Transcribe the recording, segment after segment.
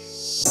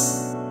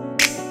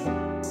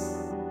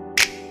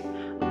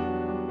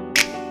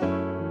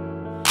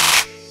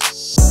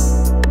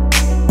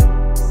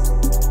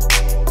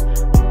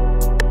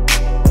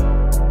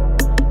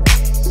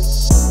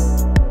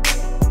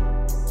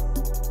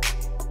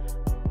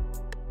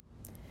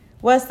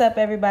What's up,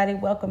 everybody?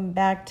 Welcome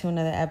back to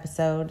another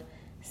episode,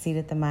 Seat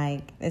at the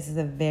Mic. This is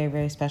a very,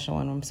 very special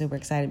one. I'm super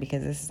excited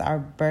because this is our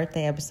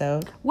birthday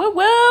episode. Woo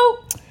woo!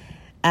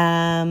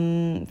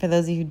 For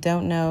those of you who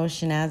don't know,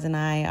 Shanaz and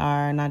I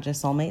are not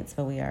just soulmates,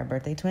 but we are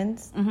birthday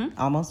twins,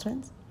 almost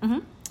twins. Mm-hmm.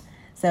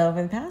 So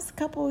for the past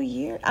couple of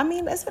years,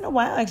 it's been a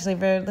while actually.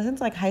 Since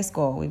like high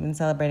school, we've been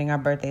celebrating our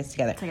birthdays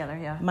together.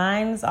 Yeah.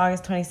 Mine's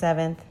August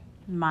 27th.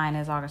 Mine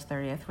is August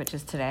 30th, which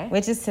is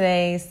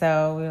today.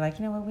 So we were like,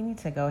 you know what, we need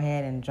to go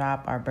ahead and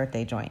drop our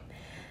birthday joint.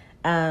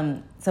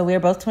 So we are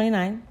both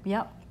 29.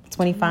 Yep.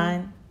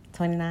 25,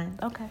 29.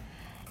 Okay.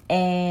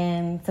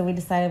 And so we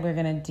decided we're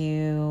going to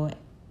do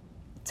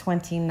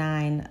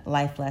 29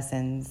 life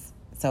lessons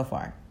so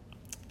far.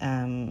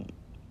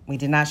 We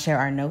did not share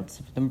our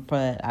notes,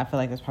 but I feel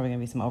like there's probably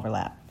going to be some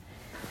overlap.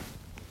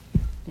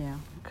 Yeah,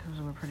 because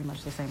we're pretty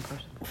much the same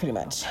person. Pretty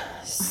much.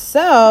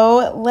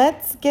 So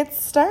let's get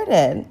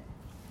started.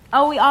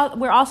 Oh,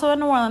 we're also in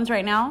New Orleans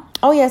right now.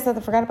 Oh, yes, I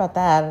forgot about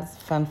that. It's a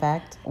fun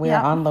fact. We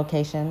Yeah. are on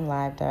location,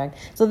 live, direct.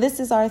 So this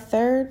is our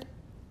third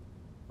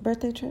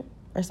birthday trip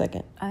or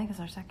second? I think it's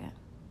our second,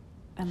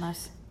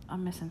 unless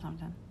I'm missing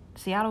something.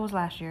 Seattle was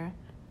last year.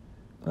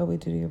 What we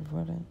do the year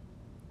before that?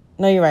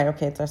 No, you're right.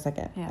 Okay, it's our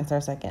second. Yeah. It's our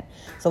second.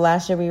 So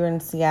last year we were in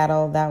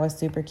Seattle. That was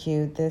super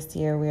cute. This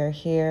year we are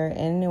here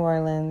in New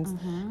Orleans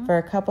for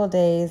a couple of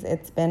days.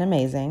 It's been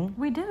amazing.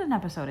 We did an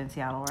episode in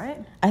Seattle,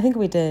 right? I think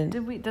we did.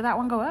 Did that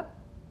one go up?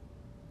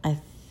 I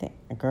think,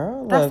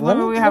 girl, That's look, when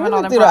let we me were having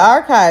all look the through the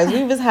archives.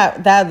 We was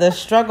that the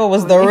struggle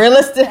was the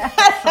realest. So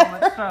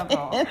much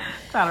struggle.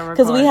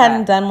 Because we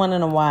hadn't done one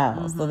in a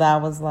while, so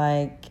that was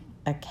like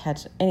a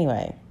catch.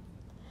 Anyway,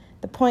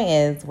 the point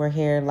is we're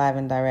here live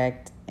and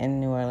direct in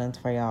New Orleans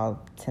for y'all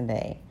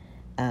today.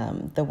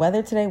 The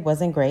weather today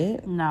wasn't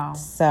great. No.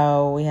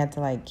 So we had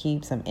to like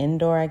keep some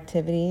indoor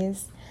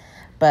activities,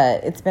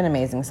 but it's been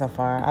amazing so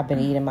far. I've been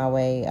eating my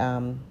way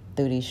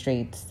through these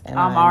streets, and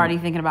I'm already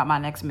thinking about my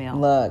next meal.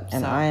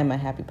 I am a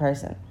happy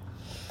person.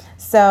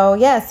 So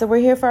so we're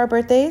here for our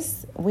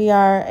birthdays. We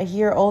are a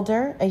year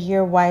older, a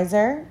year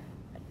wiser,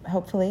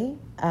 hopefully.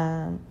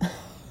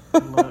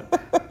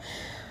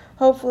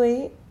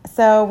 Hopefully.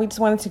 So we just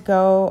wanted to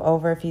go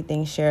over a few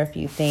things, share a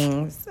few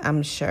things.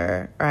 I'm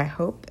sure, or I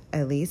hope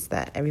at least,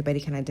 that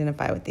everybody can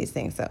identify with these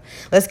things. So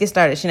let's get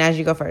started. Shanaz,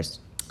 you go first.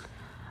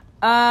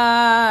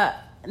 Now,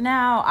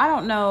 I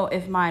don't know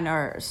if mine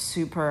are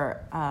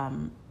super,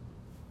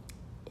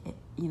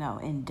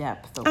 in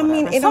depth or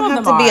whatever. It don't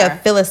have to be a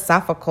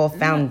philosophical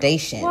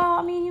foundation.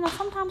 Well,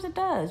 sometimes it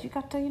does. You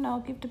got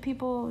to, give the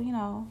people,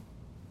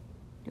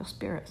 your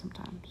spirit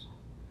sometimes.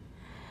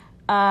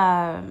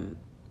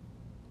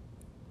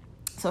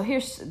 So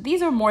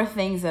these are more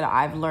things that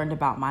I've learned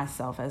about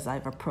myself as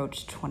I've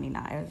approached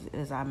 29,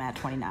 as I'm at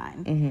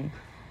 29. Mm-hmm.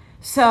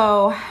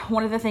 So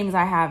one of the things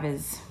I have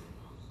is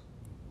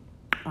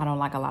I don't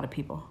like a lot of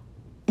people.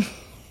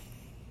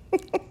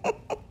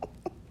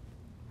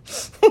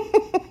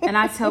 And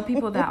I tell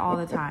people that all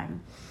the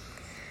time.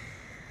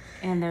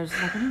 And there's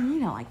like, what do you mean you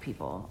don't like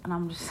people? And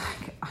I'm just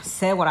like, I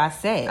said what I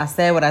said. I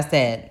said what I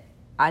said.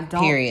 I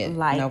don't Period.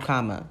 like no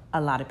comma. a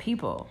lot of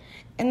people.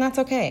 And that's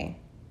okay.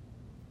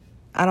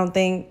 I don't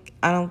think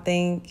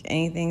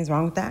anything's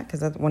wrong with that, because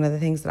that's one of the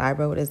things that I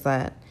wrote is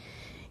that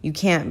you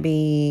can't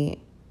be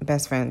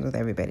best friends with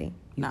everybody.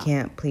 You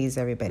can't please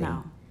everybody.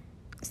 No.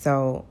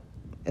 So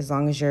as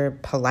long as you're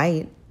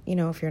polite,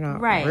 if you're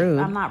not rude.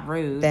 I'm not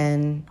rude.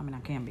 Then I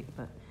can be,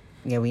 but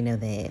yeah, we know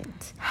that.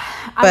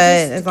 But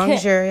as long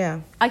as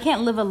you're I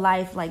can't live a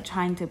life like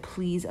trying to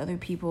please other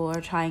people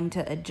or trying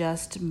to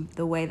adjust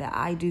the way that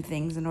I do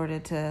things in order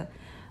to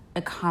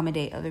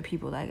accommodate other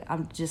people. Like,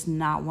 I'm just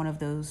not one of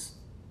those.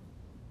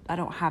 I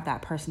don't have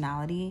that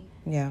personality.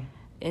 Yeah.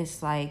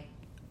 It's like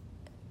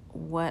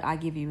what I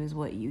give you is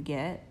what you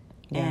get.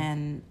 Yeah.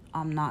 And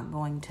I'm not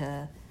going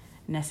to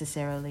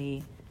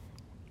necessarily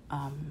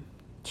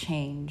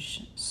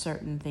change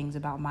certain things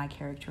about my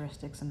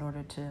characteristics in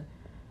order to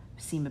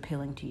seem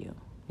appealing to you.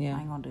 Yeah.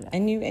 I ain't gonna do that.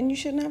 And you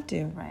shouldn't have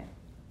to. Right.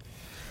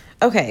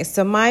 Okay,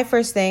 so my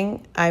first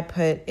thing I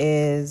put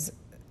is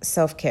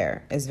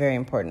self-care is very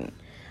important.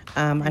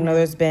 I know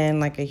there's been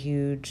like a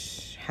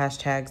huge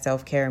hashtag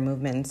self-care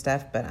movement and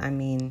stuff, but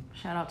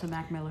shout out to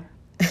Mac Miller.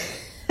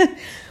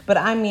 But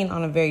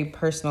on a very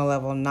personal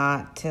level,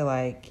 not to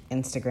like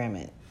Instagram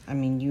it.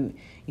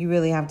 You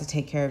really have to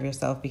take care of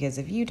yourself, because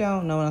if you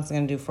don't, no one else is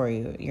going to do for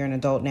you. You're an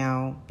adult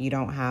now. You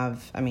don't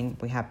have,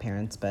 we have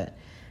parents, but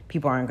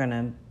people aren't going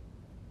to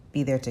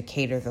be there to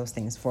cater those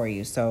things for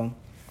you. So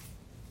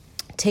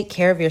take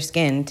care of your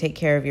skin, take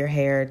care of your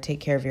hair,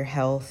 take care of your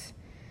health.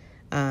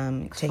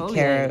 Take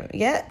care of,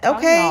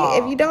 okay.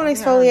 If you don't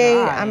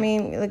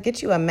exfoliate,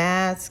 get you a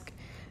mask,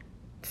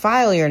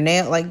 file your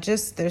nail,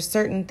 there's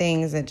certain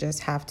things that just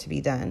have to be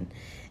done.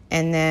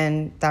 And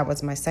then that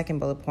was my second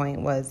bullet point,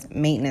 was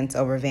maintenance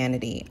over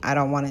vanity. I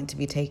don't want it to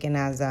be taken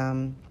as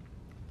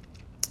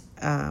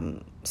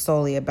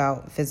solely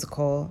about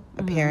physical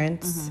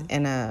appearance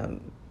in a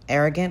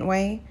arrogant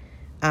way,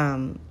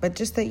 but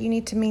just that you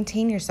need to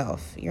maintain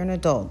yourself. You're an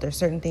adult. There's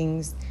certain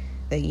things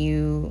that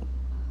you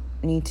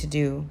need to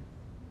do.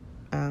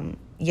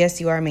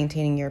 Yes, you are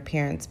maintaining your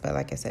appearance, but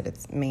like I said,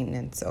 it's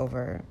maintenance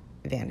over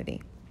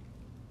vanity.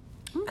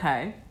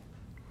 Okay.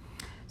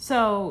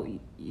 So,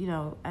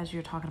 as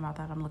you're talking about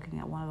that, I'm looking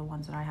at one of the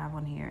ones that I have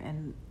on here,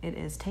 and it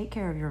is take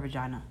care of your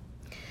vagina.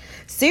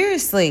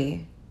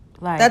 Seriously.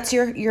 Like, that's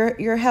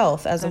your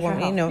health as a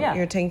woman. Yeah.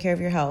 You're taking care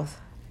of your health.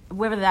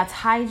 Whether that's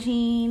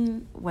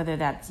hygiene, whether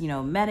that's,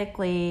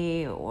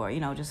 medically or,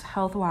 just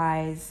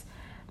health-wise,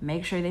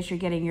 make sure that you're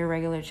getting your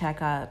regular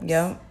checkups.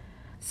 Yep.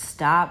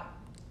 Stop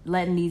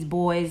letting these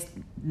boys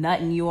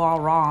nutting you all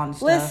raw and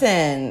stuff.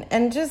 Listen,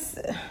 and just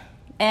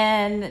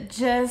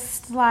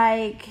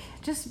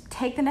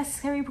take the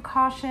necessary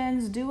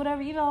precautions, do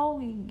whatever,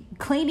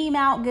 clean him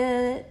out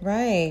good.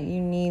 Right.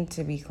 You need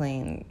to be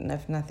clean,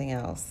 if nothing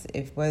else.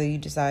 Whether you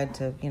decide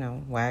to,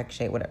 wag,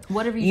 shave,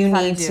 whatever you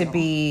need to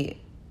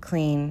be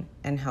clean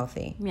and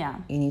healthy. Yeah.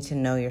 You need to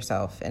know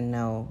yourself and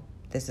know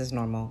this is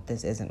normal,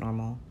 this isn't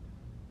normal.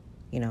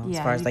 As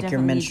far as like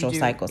your menstrual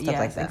cycle, stuff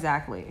like that.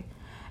 Exactly.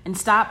 And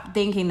stop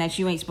thinking that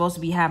you ain't supposed to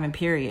be having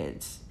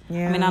periods.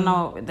 Yeah. I mean, I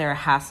know they're a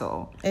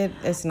hassle.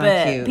 It's not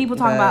but cute. People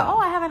talk about,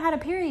 I haven't had a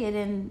period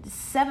in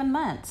 7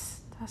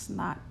 months. That's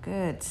not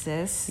good,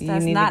 sis.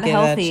 That's not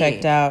healthy. You need to get that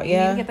checked out. You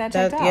need to get that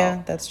checked out.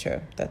 Yeah,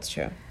 that's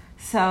true.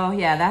 So,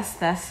 yeah,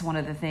 that's one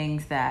of the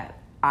things that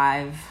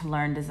I've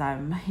learned as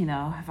I'm,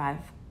 if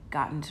I've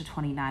gotten to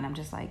 29, I'm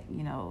just like,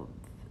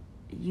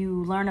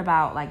 you learn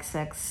about like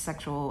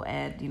sexual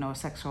ed,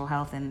 sexual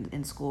health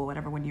in school,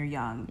 whatever, when you're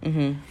young.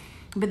 Mm-hmm.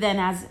 But then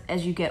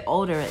as you get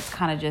older, it's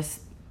kind of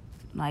just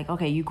like,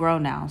 okay, you grow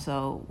now,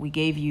 so we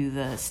gave you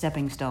the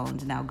stepping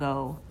stones. Now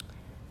go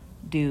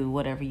do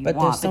whatever you want.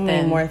 But there's so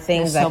many more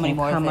things that can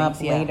come up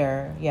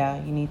later.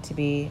 Yeah, you need to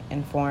be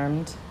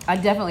informed. I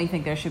definitely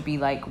think there should be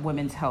like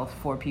women's health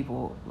for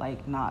people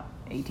like not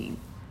 18,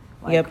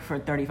 like for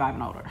 35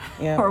 and older,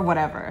 or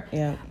whatever.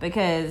 Yeah,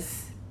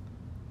 because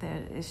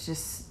there's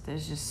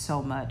just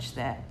so much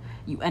that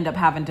you end up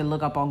having to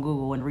look up on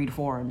Google and read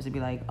forums and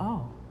be like,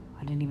 oh,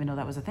 I didn't even know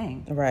that was a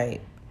thing.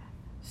 Right.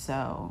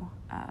 So,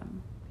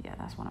 yeah,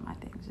 that's one of my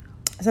things.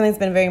 Something that's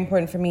been very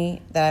important for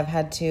me that I've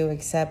had to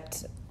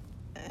accept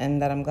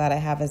and that I'm glad I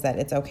have is that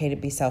it's okay to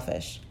be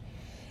selfish.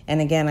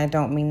 And again, I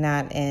don't mean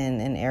that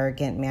in an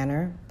arrogant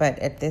manner, but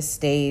at this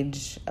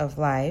stage of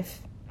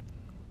life,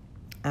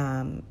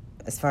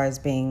 as far as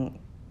being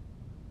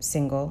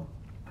single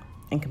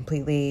and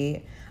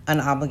completely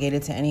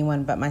unobligated to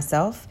anyone but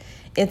myself,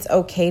 it's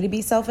okay to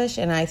be selfish,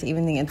 and I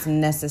even think it's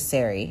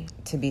necessary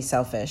to be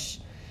selfish.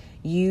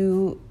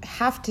 You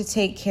have to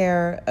take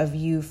care of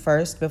you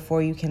first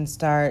before you can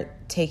start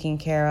taking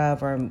care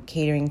of or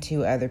catering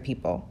to other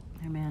people.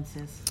 Amen,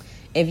 sis.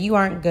 If you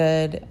aren't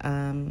good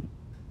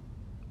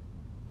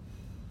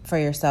for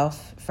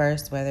yourself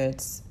first, whether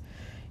it's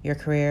your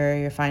career,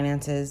 your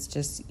finances,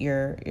 just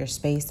your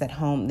space at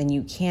home, then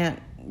you can't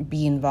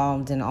be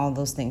involved in all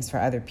those things for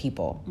other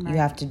people. Right. You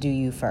have to do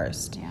you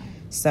first. Yeah.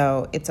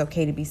 So it's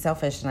okay to be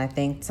selfish. And I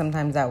think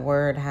sometimes that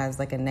word has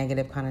like a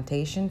negative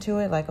connotation to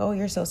it, like, oh,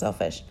 you're so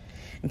selfish.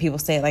 And people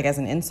say it like as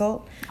an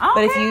insult.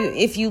 Okay. But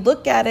if you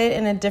look at it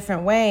in a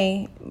different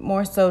way,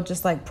 more so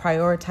just like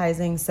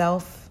prioritizing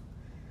self,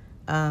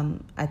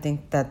 I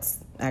think that's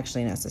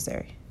actually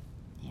necessary.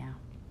 Yeah.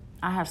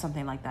 I have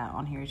something like that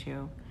on here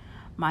too.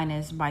 Mine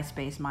is my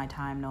space, my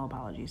time, no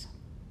apologies.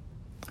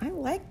 I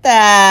like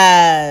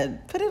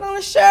that. Put it on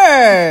a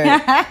shirt.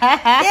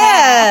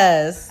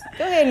 Yes.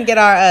 Go ahead and get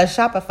our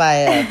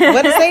Shopify up.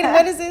 What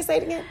does it say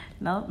again?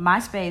 No, my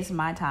space,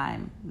 my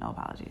time, no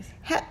apologies.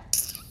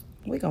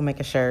 We're going to make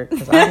a shirt.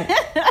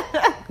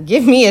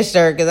 Give me a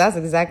shirt because that's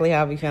exactly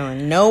how I be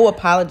feeling. No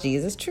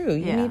apologies. It's true.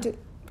 You need to.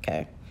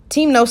 Okay.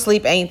 Team No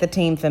Sleep ain't the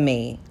team for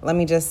me. Let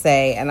me just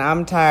say. And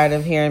I'm tired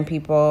of hearing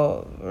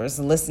people just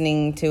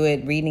listening to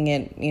it, reading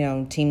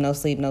it, Team No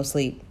Sleep, no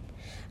sleep.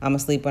 I'm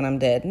asleep when I'm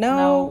dead.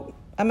 No,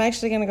 I'm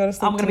actually going to go to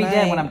sleep I'm going to be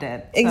dead when I'm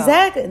dead. So.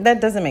 Exactly.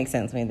 That doesn't make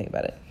sense when you think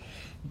about it.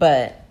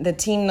 But the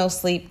Team No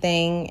Sleep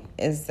thing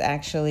is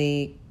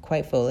actually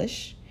quite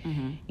foolish.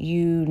 Mm-hmm.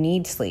 You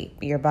need sleep.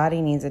 Your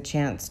body needs a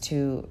chance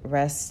to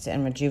rest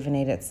and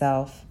rejuvenate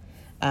itself.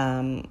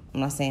 I'm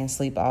not saying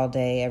sleep all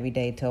day, every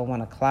day till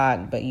 1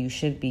 o'clock, but you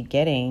should be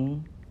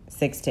getting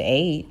 6 to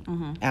 8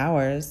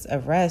 hours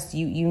of rest.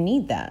 You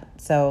need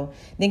that. So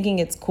thinking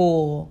it's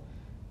cool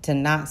to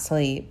not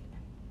sleep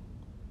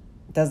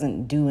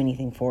doesn't do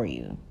anything for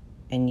you.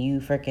 And you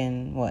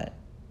freaking,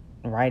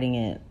 writing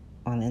it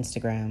on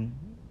Instagram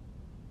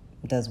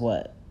does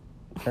what?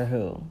 For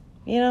who?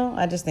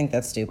 I just think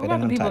that's stupid. What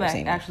about the people that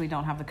actually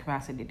don't have the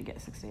capacity to get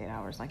 6 to 8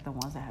 hours, like the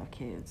ones that have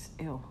kids?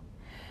 Ew.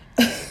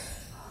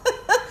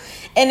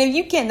 And if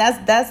you can't,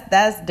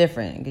 that's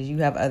different because you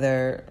have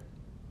other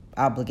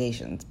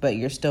obligations, but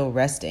you're still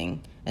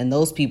resting. And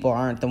those people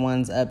aren't the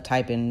ones up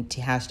typing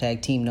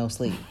hashtag Team No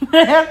Sleep.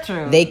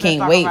 True. They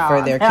can't wait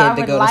for their kid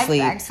to go to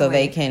sleep so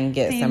they can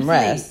get some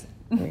rest.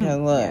 Because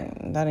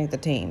look, that ain't the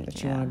team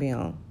that you want to be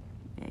on.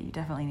 Yeah, you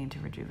definitely need to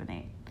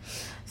rejuvenate.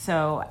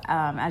 So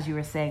as you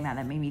were saying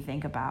that made me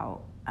think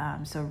about,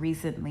 so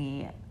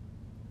recently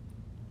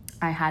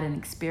I had an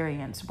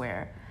experience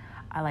where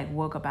I like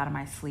woke up out of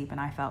my sleep and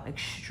I felt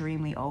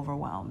extremely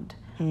overwhelmed,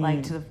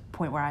 like to the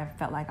point where I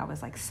felt like I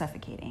was like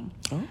suffocating.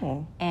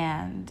 Oh.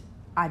 And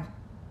I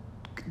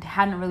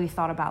hadn't really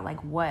thought about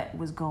like what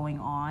was going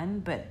on,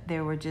 but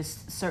there were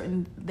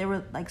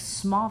like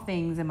small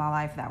things in my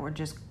life that were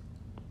just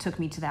took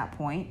me to that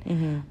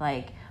point.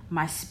 Like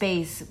my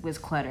space was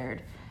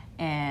cluttered,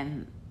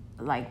 and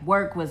like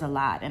work was a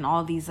lot, and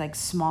all these like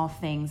small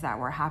things that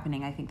were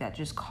happening, I think that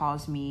just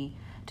caused me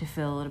to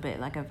feel a little bit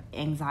like of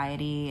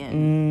anxiety.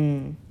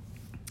 And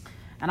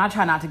I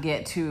try not to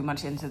get too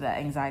much into the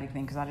anxiety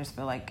thing, because I just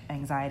feel like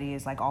anxiety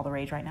is like all the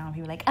rage right now, and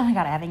people are like, oh my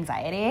god, I have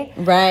anxiety,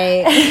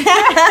 right?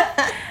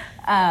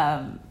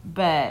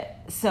 But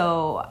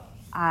so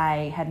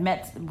I had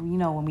met,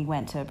 when we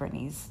went to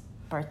Brittany's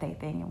birthday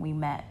thing, and we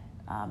met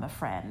a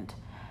friend,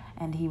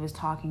 and he was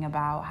talking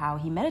about how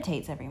he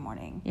meditates every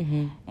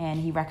morning,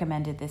 and he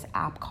recommended this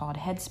app called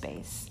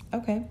Headspace.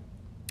 Okay.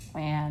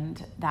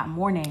 And that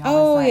morning, I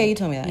was like, yeah, you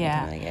told me that.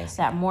 Yeah,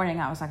 that morning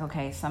I was like,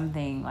 okay,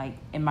 something like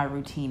in my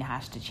routine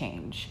has to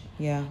change.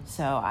 Yeah.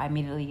 So I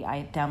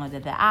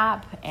downloaded the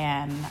app,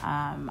 and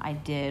I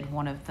did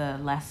one of the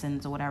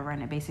lessons or whatever,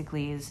 and it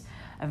basically is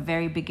a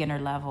very beginner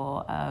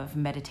level of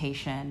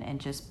meditation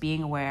and just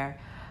being aware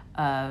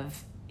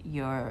of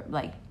your,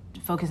 like,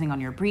 focusing on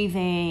your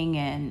breathing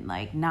and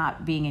like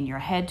not being in your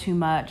head too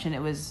much. And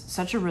it was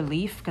such a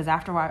relief, because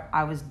after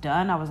I was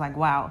done, I was like,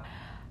 wow,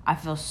 I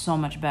feel so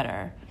much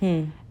better.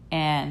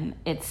 And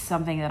it's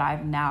something that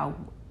I've now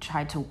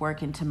tried to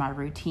work into my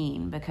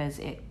routine, because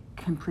it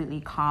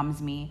completely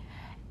calms me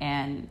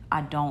and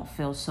I don't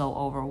feel so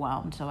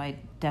overwhelmed. So I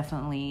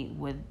definitely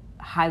would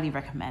highly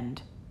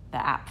recommend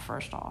the app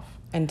first off.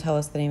 And tell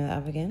us the name of the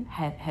app again.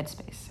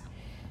 Headspace.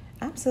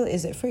 Absolutely.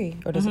 Is it free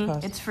or does it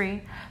cost? It's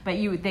free, but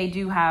they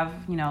do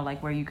have,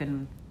 like where you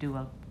can do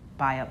a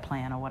buy-up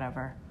plan or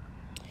whatever.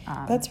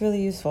 That's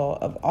really useful.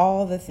 Of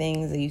all the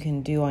things that you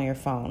can do on your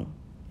phone,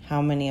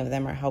 how many of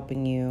them are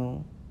helping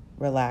you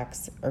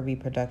relax or be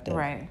productive?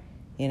 Right.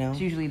 It's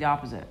usually the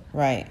opposite.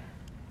 Right.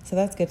 So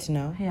that's good to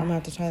know. Yeah. I'm going to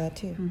have to try that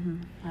too.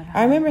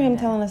 I remember him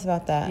telling us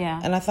about that.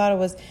 Yeah. And I thought it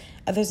was,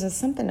 there's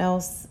something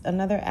else,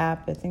 another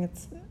app, I think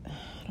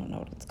I don't know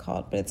what it's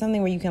called, but it's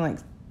something where you can like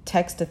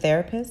text a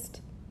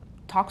therapist.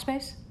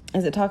 Talkspace?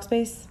 Is it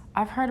Talkspace?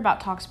 I've heard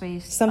about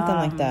Talkspace. Something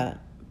like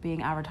that.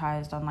 Being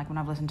advertised on, like, when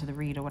I've listened to The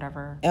Read or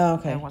whatever. Oh,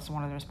 okay. It was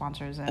one of their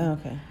sponsors. And,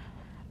 okay.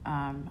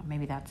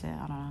 Maybe that's it.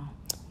 I don't know.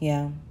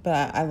 Yeah,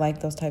 but I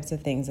like those types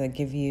of things that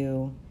give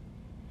you...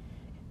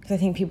 Because I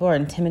think people are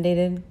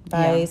intimidated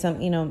by some...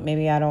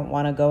 maybe I don't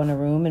want to go in a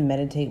room and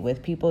meditate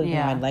with people.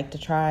 I'd like to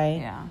try.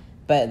 Yeah.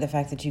 But the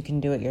fact that you can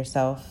do it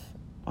yourself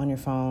on your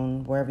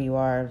phone, wherever you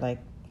are, like,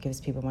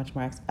 gives people much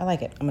more access. I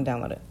like it. I'm going to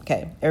download it.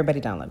 Okay, everybody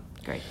download.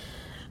 Great.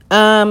 So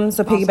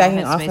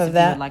piggybacking off of if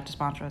that, you would like to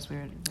sponsor us,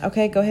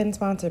 okay, go ahead and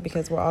sponsor,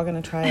 because we're all going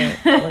to try it.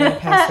 We're going to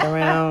pass it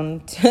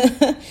around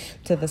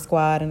to the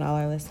squad and all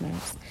our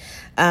listeners.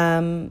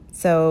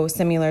 So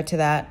similar to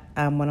that,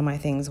 one of my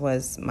things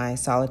was my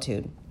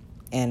solitude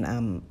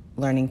and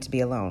learning to be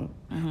alone,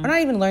 or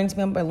not even learning to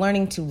be alone, but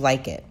learning to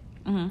like it.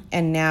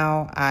 And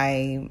now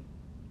I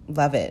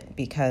love it,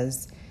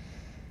 because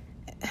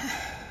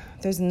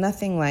there's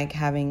nothing like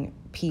having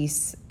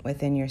peace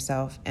within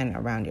yourself and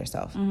around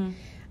yourself.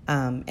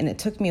 And it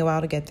took me a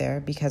while to get there,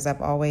 because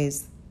I've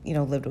always,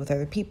 lived with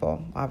other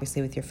people,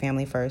 obviously with your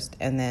family first.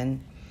 And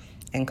then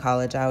in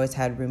college, I always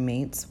had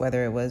roommates,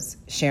 whether it was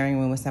sharing a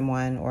room with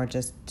someone or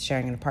just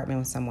sharing an apartment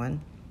with someone.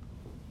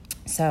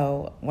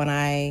 So when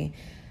I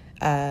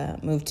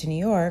moved to New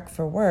York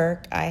for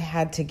work, I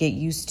had to get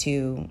used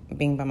to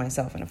being by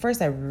myself. And at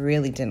first, I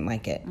really didn't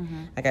like it.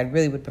 Like, I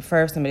really would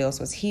prefer if somebody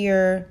else was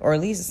here, or at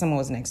least if someone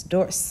was next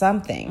door,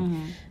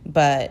 something.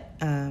 But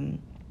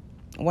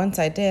once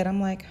I did,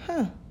 I'm like,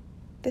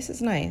 this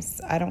is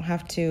nice. I don't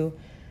have to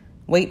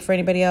wait for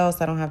anybody else.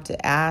 I don't have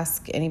to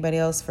ask anybody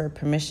else for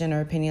permission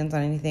or opinions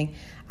on anything.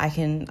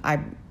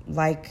 I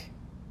like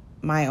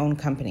my own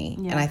company.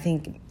 Yeah. And I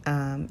think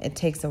it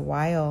takes a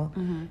while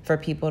for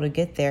people to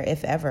get there,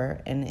 if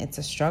ever. And it's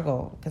a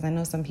struggle, because I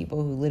know some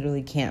people who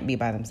literally can't be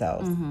by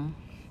themselves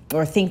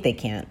or think they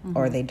can't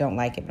or they don't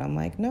like it. But I'm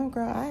like, no,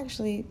 girl, I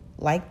actually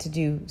like to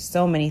do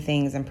so many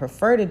things and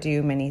prefer to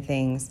do many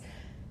things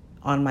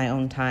on my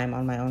own time,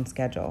 on my own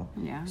schedule.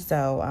 Yeah.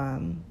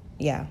 So,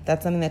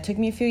 that's something that took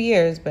me a few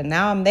years, but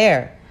now I'm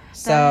there.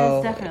 That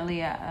is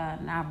definitely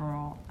an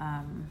admirable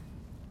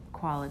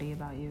quality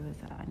about you, is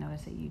that I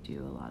notice that you do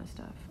a lot of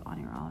stuff on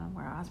your own,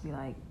 where I'll be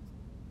like,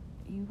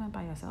 you went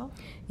by yourself?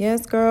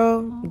 Yes,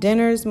 girl.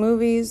 Dinners,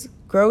 movies,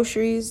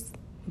 groceries,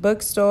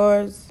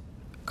 bookstores,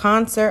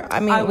 concert. I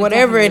mean,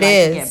 whatever it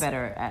is, get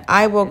better at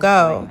I will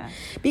go.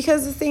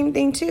 Because the same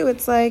thing too.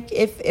 It's like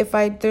if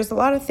I there's a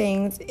lot of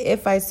things.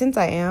 Since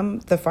I am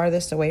the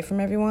farthest away from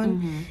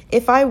everyone,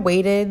 if I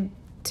waited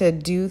to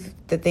do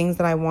the things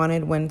that I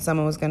wanted when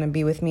someone was going to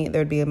be with me,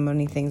 there'd be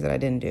many things that I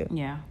didn't do.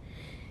 Yeah.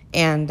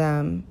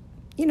 And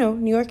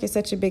New York is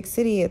such a big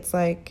city. It's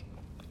like,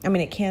 I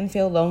mean, it can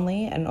feel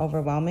lonely and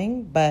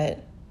overwhelming,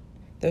 but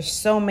There's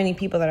so many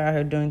people that are out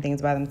here doing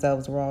things by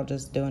themselves. We're all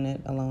just doing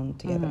it alone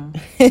together.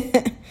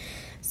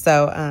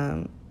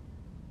 So,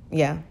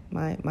 yeah,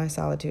 my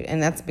solitude.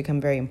 And that's become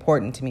very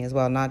important to me as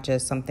well. Not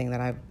just something that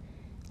I've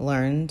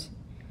learned,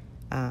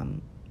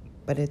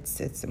 but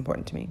it's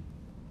important to me.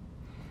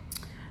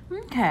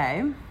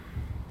 Okay.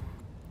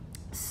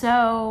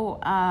 So,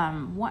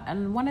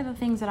 one of the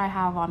things that I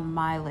have on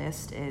my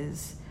list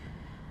is,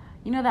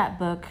 that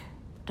book,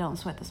 Don't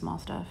Sweat the Small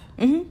Stuff?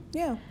 Mm-hmm.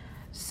 Yeah.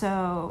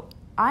 So,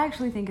 I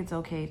actually think it's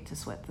okay to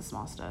sweat the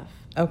small stuff.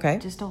 Okay.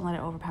 Just don't let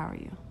it overpower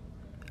you.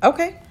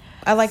 Okay.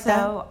 I like that.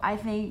 So, I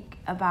think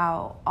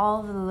about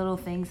all the little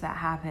things that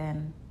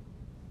happen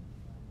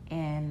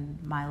in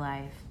my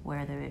life,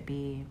 whether it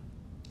be,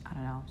 I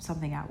don't know,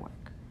 something at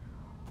work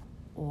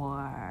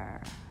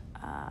or,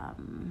 I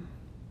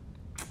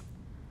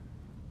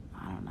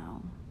don't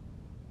know,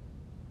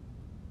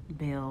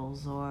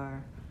 bills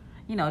or,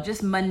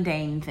 just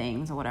mundane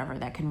things or whatever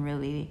that can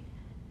really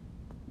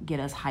get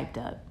us hyped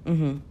up.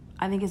 Mm-hmm.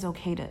 I think it's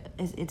okay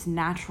it's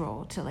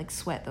natural to like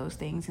sweat those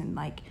things, and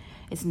like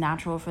it's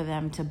natural for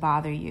them to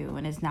bother you,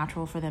 and it's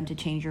natural for them to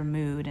change your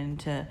mood and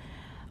to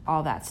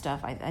all that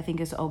stuff. I think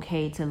it's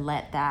okay to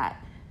let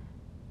that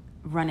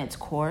run its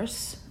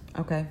course.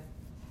 Okay.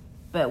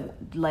 But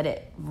let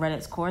it run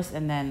its course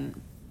and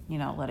then,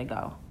 let it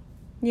go.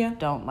 Yeah.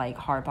 Don't like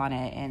harp on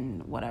it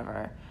and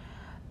whatever.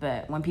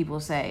 But when people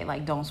say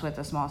like, don't sweat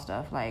the small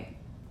stuff, like,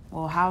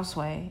 well, how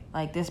sway?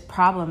 Like, this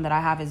problem that I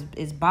have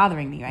is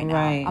bothering me right now.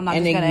 Right. I'm not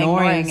and just going to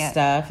ignore it.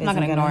 Stuff I'm not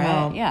going to ignore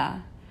help. it.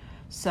 Yeah.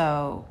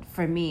 So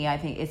for me, I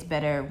think it's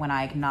better when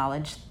I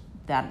acknowledge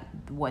that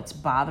what's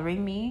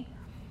bothering me,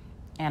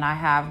 and I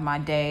have my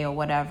day or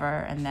whatever,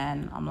 and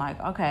then I'm like,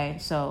 okay,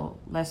 so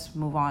let's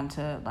move on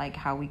to like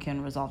how we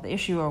can resolve the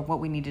issue or what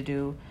we need to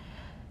do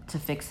to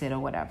fix it or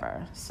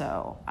whatever.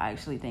 So I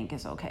actually think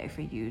it's okay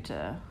for you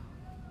to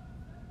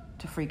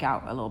freak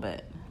out a little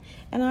bit.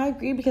 And I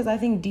agree, because I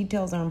think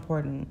details are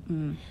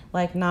important.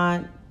 Like,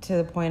 not to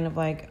the point of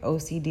like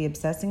OCD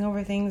obsessing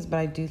over things, but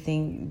I do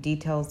think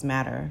details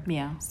matter.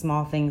 Yeah.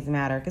 Small things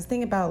matter. Because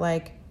think about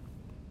like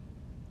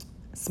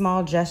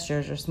small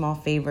gestures or small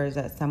favors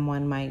that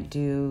someone might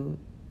do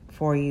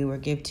for you or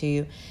give to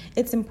you.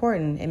 It's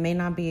important. It may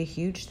not be a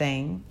huge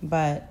thing,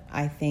 but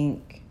I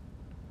think,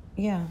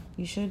 yeah,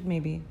 you should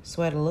maybe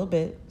sweat a little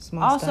bit.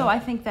 Small also, stuff. I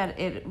think that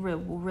it will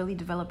really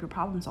develop your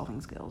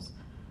problem-solving skills,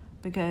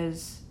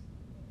 because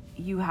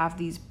you have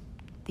these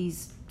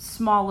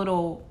small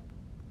little,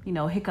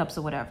 hiccups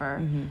or whatever.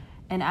 Mm-hmm.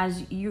 And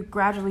as you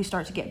gradually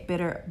start to get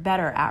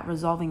better at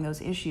resolving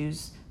those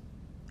issues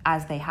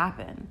as they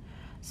happen.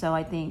 So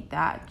I think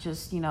that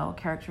just,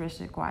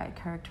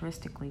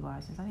 characteristically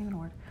wise, is that even a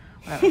word?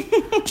 Whatever.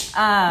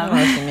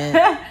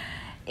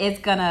 It's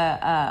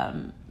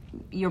gonna,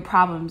 your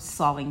problem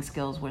solving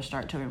skills will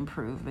start to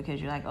improve,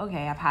 because you're like,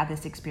 okay, I've had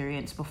this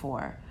experience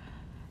before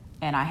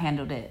and I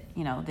handled it,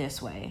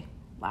 this way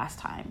last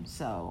time.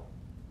 So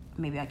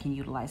maybe I can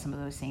utilize some of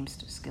those same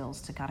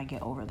skills to kind of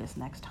get over this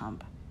next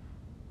hump.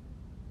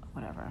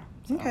 Whatever.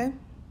 So. Okay.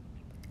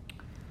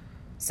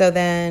 So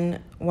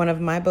then one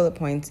of my bullet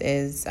points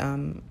is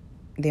the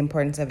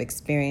importance of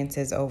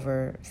experiences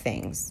over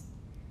things.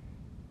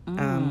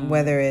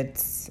 Whether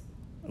it's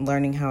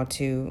learning how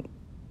to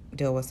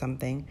deal with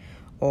something,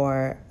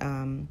 or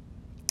an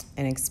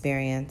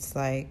experience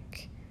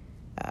like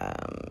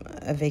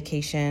a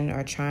vacation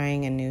or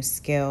trying a new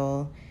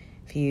skill.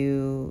 If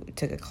you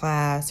took a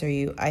class,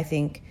 I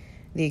think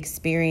the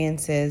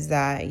experiences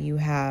that you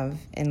have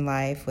in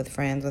life with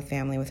friends, with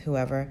family, with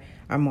whoever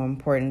are more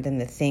important than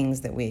the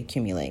things that we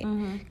accumulate.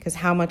 Because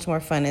how much more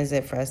fun is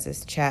it for us to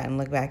chat and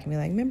look back and be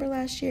like, remember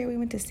last year we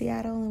went to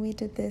Seattle and we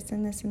did this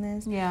and this and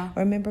this? Yeah.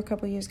 Or remember a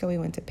couple of years ago we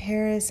went to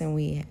Paris and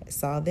we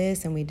saw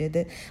this and we did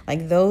this?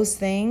 Like, those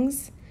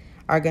things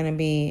are going to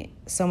be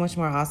so much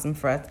more awesome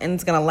for us. And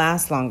it's going to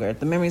last longer.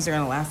 The memories are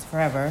going to last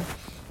forever,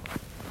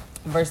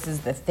 versus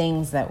the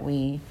things that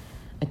we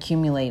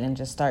accumulate and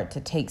just start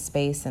to take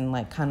space and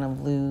like kind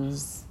of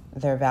lose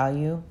their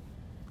value.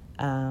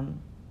 I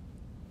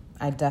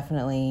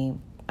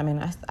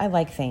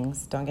like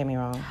things, don't get me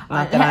wrong.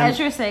 As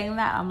you're saying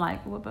that, I'm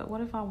like, well, but what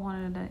if I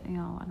wanted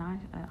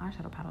an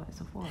eyeshadow palette at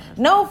Sephora?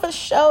 No, for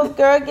sure,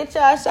 girl, get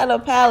your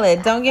eyeshadow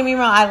palette. Don't get me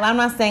wrong. I'm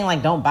not saying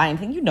like don't buy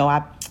anything.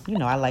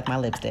 I like my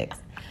lipsticks.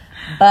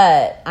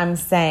 But I'm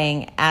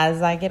saying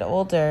as I get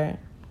older,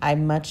 I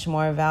much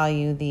more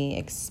value the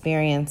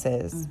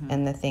experiences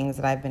and the things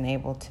that I've been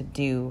able to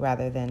do,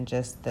 rather than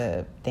just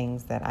the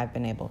things that I've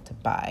been able to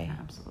buy.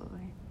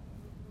 Absolutely.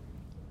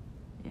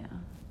 Yeah.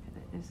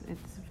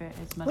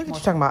 It's much Look at more.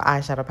 you talking about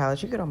eyeshadow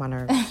palettes. You get on my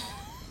nerves.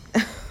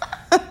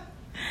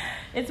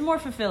 It's more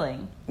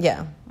fulfilling.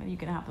 Yeah. When you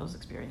can have those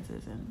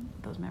experiences and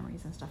those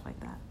memories and stuff like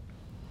that.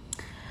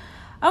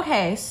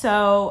 Okay,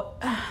 so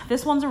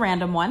this one's a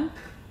random one.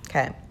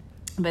 Okay.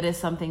 But it's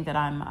something that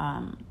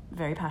I'm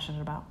very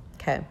passionate about.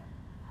 Okay.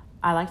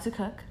 I like to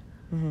cook.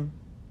 Mm-hmm.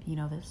 You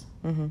know this.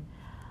 Mm-hmm.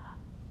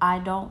 I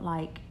don't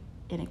like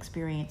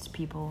inexperienced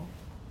people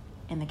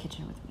in the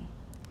kitchen with me.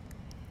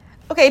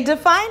 Okay,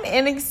 define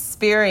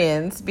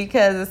inexperience,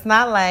 because it's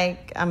not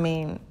like, I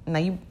mean, no,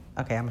 you,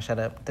 okay, I'm gonna shut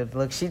up. The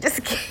look she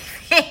just gave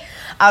me.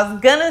 I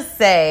was gonna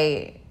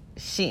say,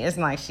 it's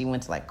not like she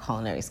went to like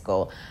culinary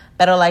school,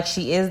 but like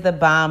she is the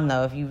bomb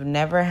though. If you've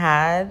never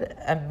had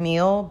a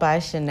meal by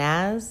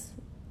Shanaz,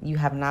 you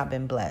have not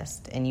been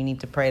blessed, and you need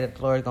to pray that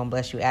the Lord is gonna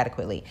bless you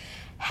adequately.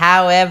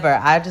 However,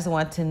 I just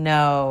want to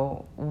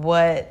know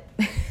what,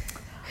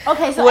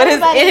 okay, so what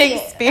does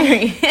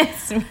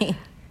inexperience mean?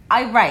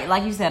 Right,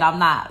 like you said, I'm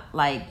not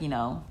like,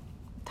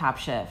 Top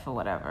Chef or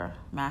whatever,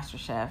 Master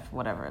Chef,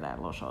 whatever that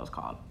little show is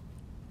called.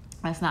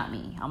 That's not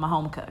me. I'm a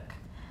home cook.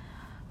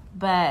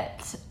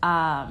 But,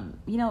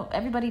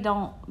 everybody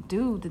don't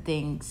do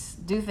things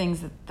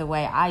the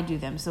way I do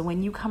them. So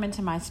when you come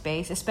into my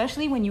space,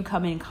 especially when you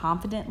come in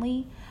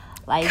confidently,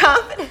 when you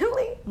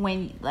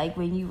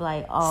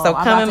like, oh, so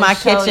come in my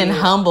kitchen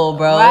humble,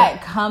 bro. Right,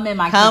 come in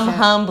my kitchen. Come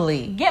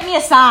humbly. Get me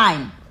a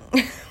sign.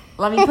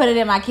 Let me put it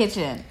in my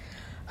kitchen.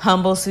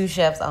 Humble sous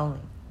chefs only.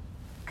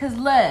 Because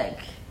look,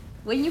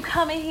 when you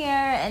come in here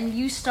and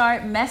you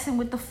start messing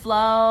with the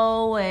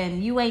flow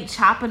and you ain't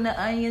chopping the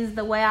onions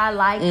the way I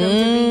like them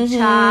to be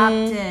chopped,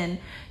 and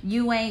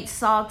you ain't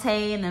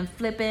sauteing and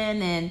flipping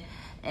and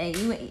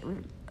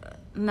you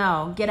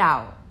no, get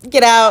out.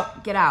 Get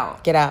out. Get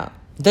out. Get out.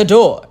 The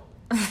door.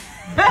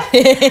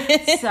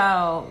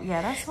 So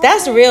yeah,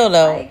 that's real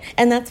though, like,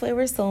 and that's why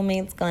we're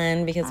soulmates,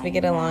 Glenn, because we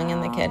get along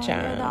in the kitchen.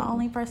 You're the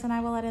only person I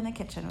will let in the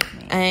kitchen with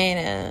me. I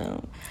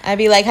know. I'd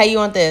be like, "How you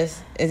want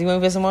this? Is you want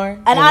to put some more?"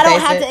 And I don't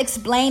have to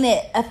explain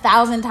it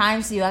 1,000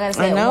 times to you. I gotta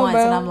say it once,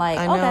 bro. And I'm like,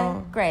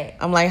 okay, great.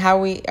 I'm like, are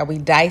we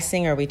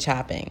dicing or are we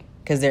chopping?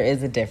 Because there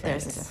is a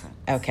difference. There's a difference.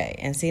 Okay,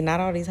 and see,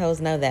 not all these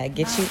hoes know that.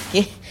 Get you.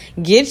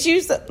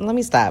 Let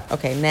me stop.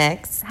 Okay,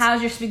 next.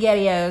 How's your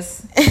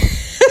SpaghettiOs?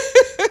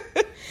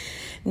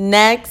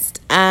 Next,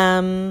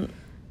 my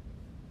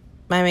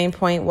main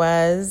point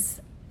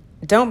was,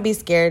 don't be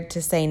scared to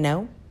say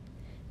no.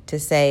 To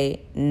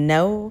say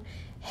no,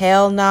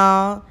 hell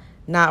no,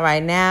 not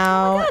right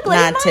now,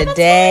 not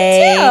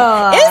today.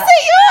 Is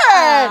it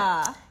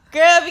yours?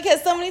 Girl,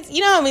 because so many,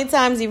 you know how many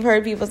times you've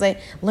heard people say,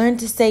 learn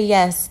to say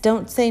yes.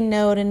 Don't say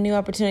no to new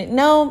opportunity.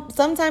 No,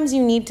 sometimes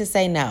you need to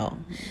say no.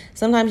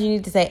 Sometimes you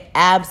need to say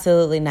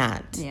absolutely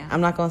not. Yeah.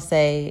 I'm not going to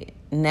say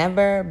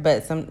never,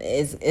 but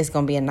it's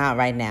going to be a not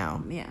right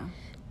now. Yeah.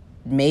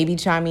 Maybe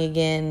try me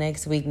again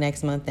next week,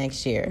 next month,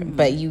 next year. Mm-hmm.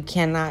 But you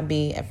cannot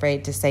be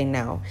afraid to say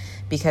no.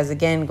 Because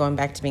again, going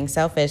back to being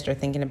selfish or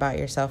thinking about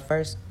yourself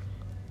first,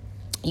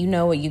 you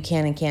know what you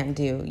can and can't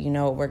do. You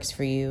know what works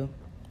for you,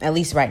 at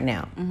least right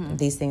now. Mm-hmm.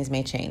 These things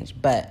may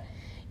change. But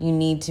you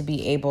need to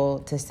be able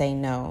to say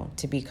no,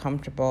 to be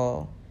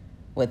comfortable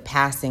with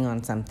passing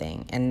on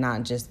something and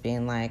not just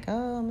being like,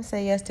 oh, I'm going to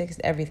say yes to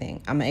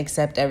everything. I'm going to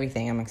accept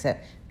everything.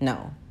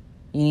 No.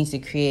 You need to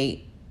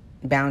create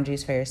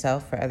boundaries for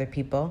yourself, for other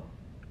people.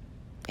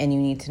 And you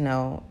need to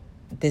know,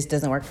 this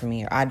doesn't work for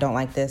me, or I don't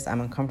like this,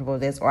 I'm uncomfortable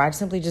with this, or I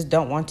simply just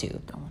don't want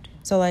to.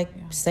 So,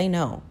 say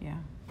no. Yeah.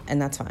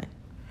 And that's fine.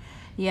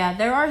 Yeah,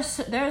 there are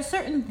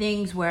certain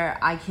things where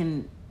I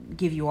can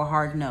give you a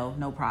hard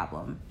no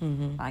problem.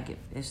 Mm-hmm. Like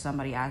if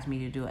somebody asks me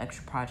to do an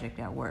extra project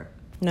at work.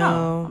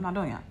 No, I'm not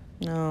doing it.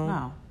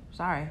 No,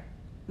 sorry.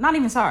 Not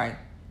even sorry.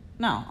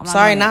 No, I'm not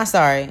sorry, doing not it.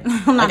 sorry.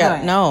 I'm not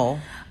doing it. No.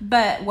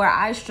 But where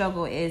I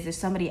struggle is if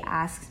somebody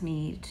asks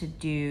me to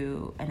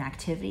do an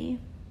activity,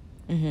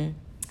 mm-hmm.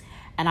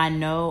 and I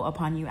know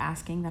upon you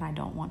asking that I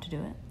don't want to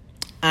do it.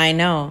 I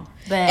know.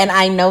 And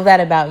I know that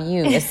about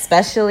you,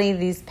 especially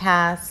these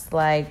past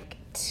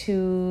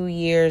 2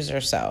 years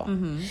or so.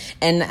 Mm-hmm.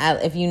 And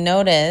if you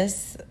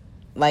notice,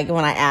 when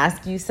I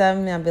ask you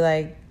something, I'll be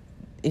like,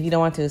 if you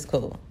don't want to, it's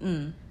cool.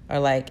 Mm.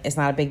 Or it's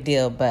not a big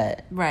deal,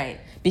 but... Right.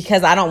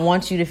 Because I don't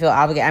want you to feel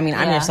obligated. I mean,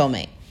 I'm your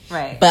soulmate.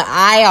 Right. But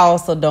I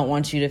also don't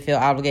want you to feel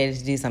obligated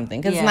to do something.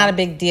 Because it's not a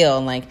big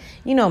deal. And,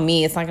 you know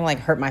me, it's not going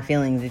to, hurt my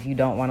feelings if you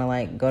don't want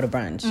to, go to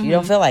brunch. Mm-hmm. You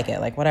don't feel like it.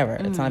 Whatever.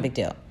 Mm-hmm. It's not a big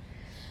deal.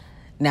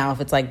 Now, if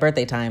it's,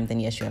 birthday time,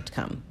 then yes, you have to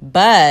come.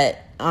 But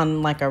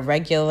on, a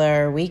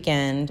regular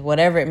weekend,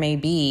 whatever it may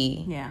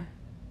be... Yeah.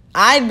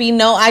 I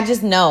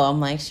just know.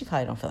 I'm she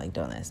probably don't feel like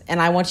doing this.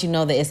 And I want you to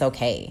know that it's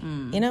okay.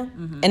 You know?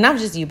 Mm-hmm. And not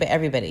just you, but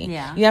everybody.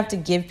 Yeah. You have to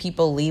give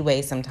people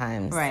leeway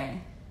sometimes.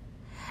 Right.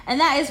 And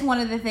that is one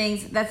of the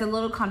things that's a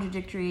little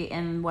contradictory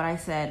in what I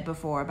said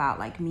before about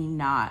me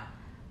not,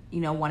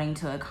 wanting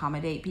to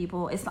accommodate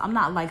people. I'm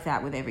not like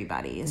that with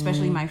everybody,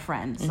 especially my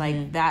friends.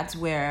 Mm-hmm. That's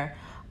where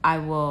I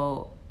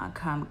will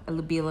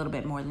be a little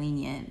bit more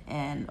lenient,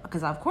 and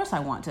because of course I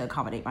want to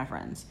accommodate my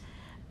friends,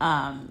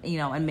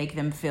 and make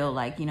them feel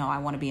I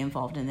want to be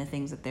involved in the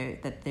things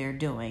that they're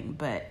doing.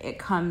 But it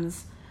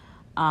comes.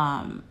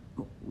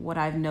 What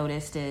I've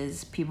noticed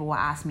is people will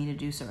ask me to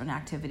do certain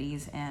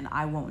activities and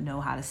I won't know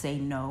how to say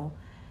no.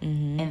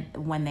 Mm-hmm.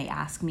 And when they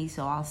ask me,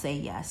 so I'll say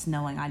yes,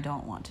 knowing I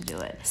don't want to do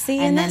it. See,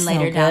 and then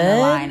later down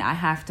the line, I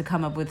have to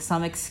come up with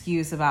some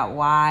excuse about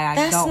why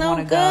I don't want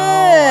to go.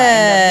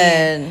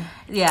 That's no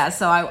good. Yeah,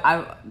 so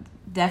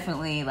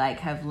definitely like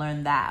have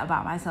learned that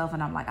about myself,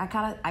 and I'm like,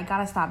 I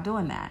gotta stop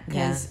doing that,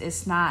 because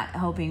it's not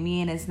helping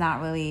me, and it's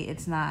not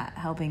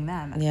helping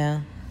them.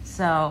 Yeah.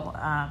 So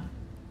I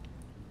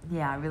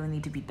really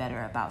need to be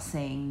better about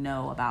saying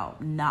no,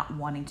 about not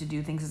wanting to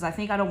do things, because I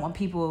think I don't want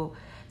people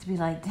to be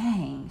like,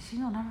 dang, she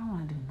don't ever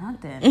want to do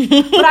nothing.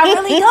 But I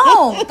really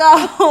don't,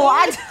 though.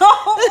 I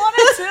don't want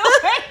to do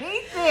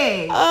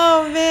anything.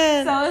 Oh,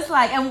 man. So it's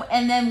like,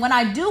 and then when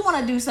I do want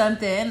to do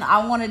something,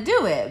 I want to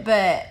do it.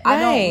 But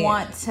I don't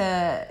want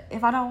to,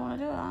 if I don't want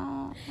to do it,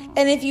 I don't.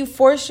 And if you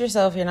force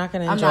yourself, you're not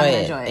going to enjoy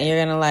it. And you're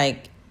going to,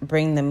 like,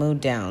 bring the mood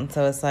down.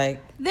 So it's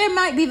like, there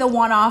might be the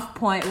one-off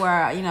point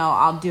where, you know,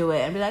 I'll do it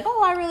and be like,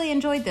 oh, I really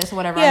enjoyed this or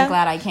whatever. I'm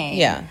glad I came.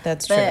 Yeah,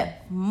 that's true.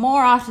 But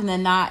more often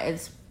than not,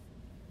 it's,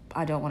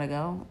 I don't want to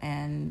go,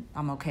 and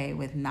I'm okay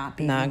with not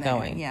being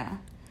going. Yeah.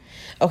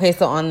 Okay,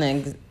 so on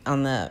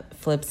the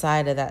flip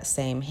side of that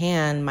same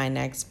hand, my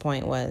next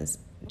point was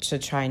to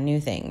try new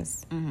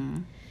things. Mm-hmm.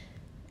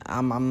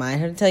 I'm not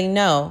here to tell you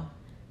no,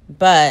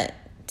 but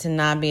to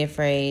not be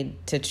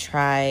afraid to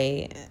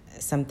try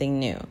something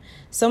new.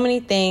 So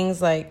many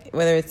things, like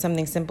whether it's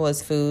something simple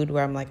as food,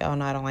 where I'm like, oh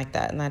no, I don't like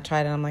that, and I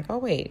tried it, and I'm like, oh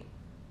wait,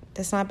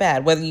 that's not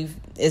bad. Whether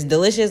it's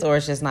delicious or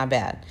it's just not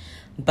bad,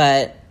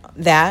 but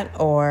that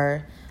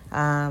or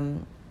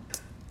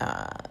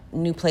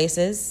new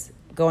places,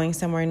 going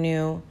somewhere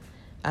new,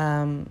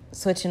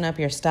 switching up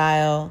your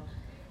style,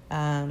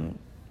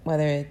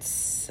 whether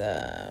it's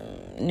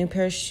new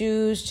pair of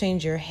shoes,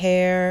 change your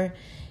hair,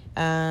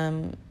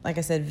 like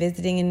I said,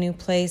 visiting a new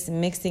place,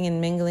 mixing and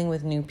mingling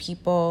with new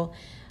people,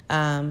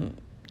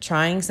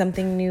 trying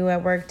something new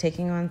at work,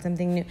 taking on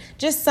something new,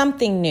 just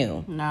something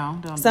new. No,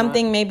 don't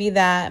something do it. Maybe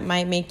that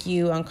might make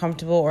you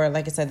uncomfortable, or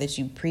like I said, that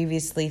you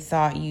previously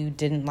thought you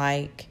didn't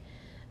like.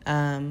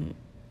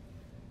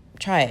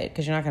 Try it,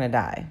 because you're not going to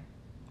die.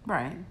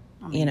 Right.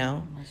 I mean, you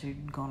know? Unless you're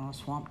going on a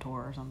swamp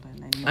tour or something.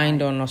 Then I ain't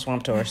doing no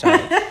swamp tour,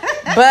 sorry.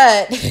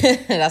 But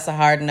that's a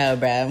hard no,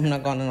 bruh. I'm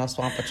not going to no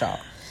swamp with y'all.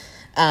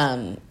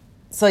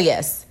 So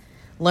yes,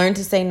 learn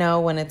to say no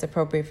when it's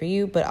appropriate for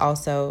you, but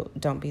also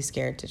don't be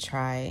scared to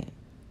try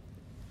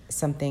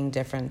something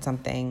different,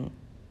 something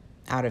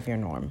out of your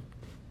norm.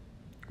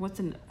 What's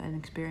an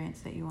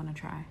experience that you want to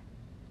try?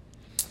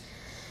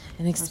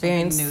 An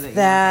experience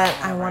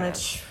that I want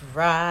to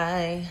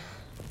try.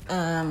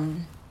 I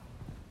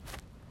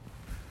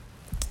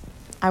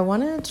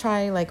want to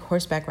try like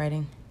horseback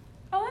riding.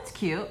 Oh, that's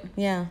cute.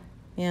 Yeah.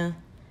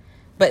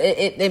 But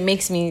it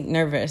makes me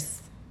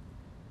nervous.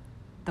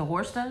 The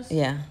horse does?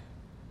 Yeah.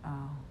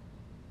 Oh.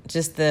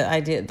 Just the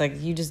idea, like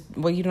you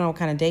don't know what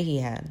kind of day he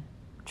had.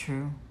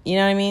 True. You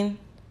know what I mean?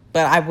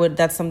 But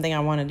that's something I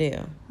want to do.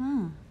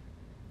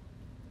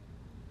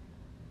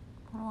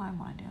 What do I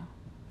want to do?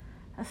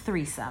 A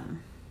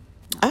threesome.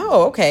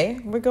 Oh, okay.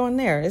 We're going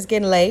there. It's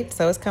getting late,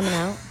 so it's coming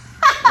out.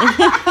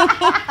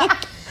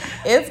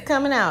 It's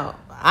coming out.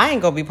 I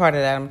ain't going to be part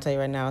of that. I'm going to tell you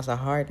right now. It's a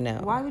hard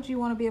no. Why would you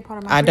want to be a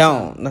part of my I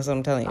threesome? don't. That's what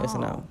I'm telling you. It's a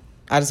no.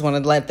 I just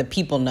want to let the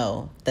people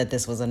know that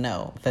this was a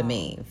no for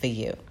me, for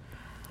you.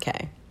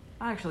 Okay.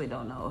 I actually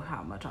don't know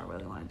how much I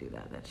really want to do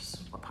that. That's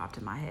just what popped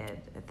in my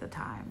head at the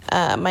time.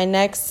 My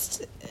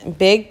next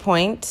big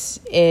point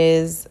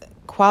is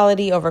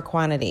quality over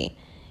quantity.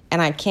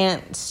 And I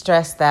can't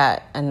stress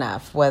that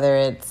enough, whether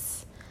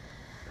it's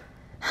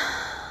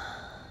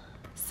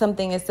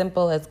something as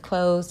simple as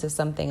clothes to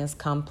something as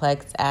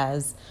complex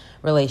as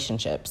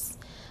relationships.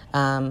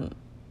 Again,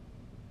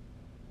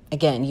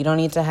 you don't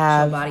need to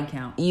have body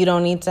count. You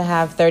don't need to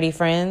have 30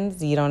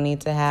 friends. You don't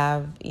need to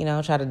have,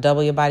 try to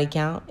double your body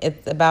count.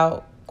 It's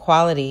about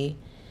quality.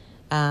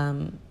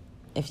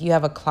 If you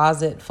have a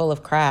closet full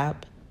of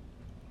crap,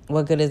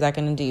 what good is that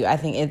going to do you? I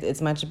think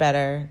it's much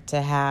better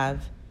to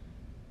have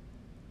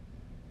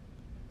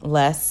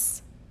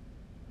less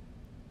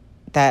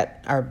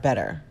that are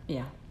better.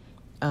 Yeah.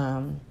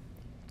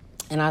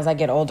 And as I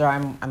get older,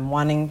 I'm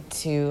finding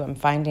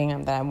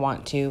that I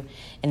want to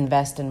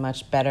invest in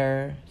much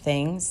better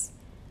things,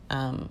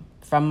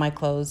 from my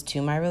clothes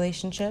to my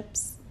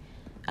relationships,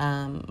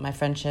 my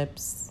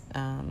friendships,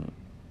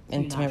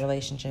 intimate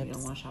relationships. You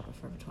don't want to shop at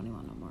Forever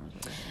 21 no more.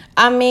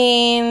 I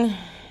mean,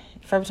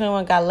 Forever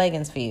 21 got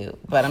leggings for you,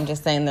 but I'm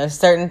just saying there's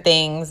certain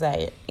things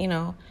that,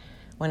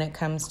 when it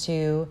comes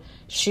to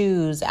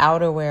shoes,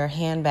 outerwear,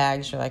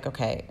 handbags, you're like,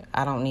 okay,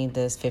 I don't need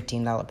this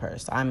 $15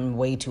 purse. I'm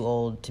way too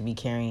old to be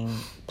carrying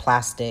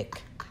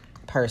plastic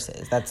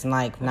purses. That's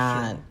like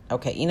not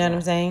okay. You know what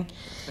I'm saying?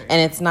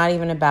 And it's not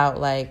even about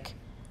like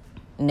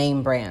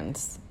name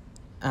brands.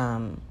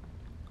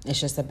 It's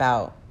just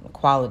about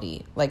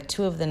quality. Like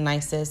two of the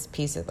nicest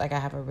pieces, like I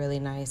have a really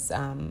nice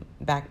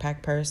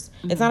backpack purse.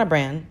 Mm-hmm. It's not a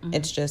brand. Mm-hmm.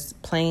 It's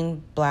just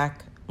plain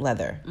black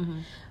leather. Mm-hmm.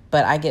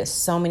 But I get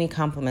so many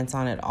compliments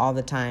on it all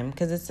the time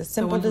because it's a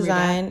simple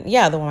design.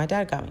 Yeah, the one my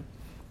dad got me.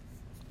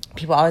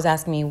 People always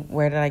ask me,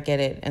 where did I get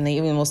it? And they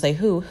even will say,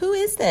 who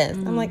is this?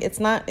 Mm-hmm. I'm like, it's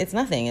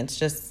nothing. It's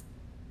just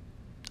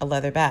a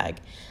leather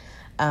bag.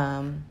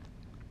 So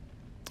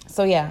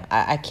yeah,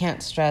 I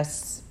can't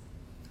stress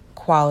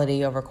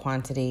quality over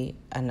quantity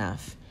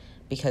enough.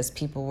 because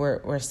people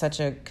we're such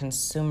a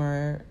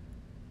consumer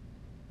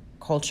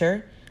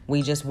culture.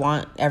 We just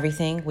want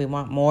everything. We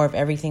want more of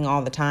everything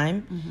all the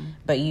time. Mm-hmm.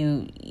 But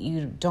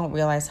you don't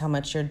realize how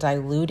much you're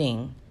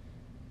diluting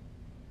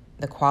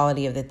the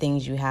quality of the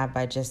things you have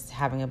by just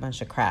having a bunch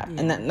of crap.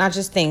 Yeah. And not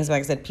just things, but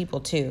like I said, people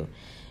too.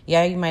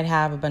 Yeah, you might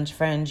have a bunch of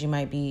friends, you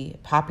might be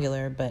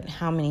popular, but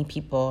how many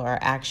people are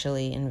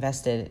actually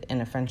invested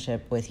in a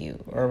friendship with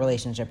you or a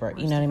relationship, or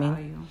you know what I mean?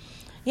 Value.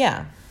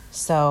 Yeah.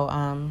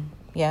 So,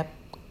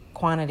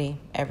 quantity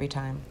every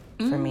time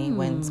for me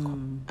wins.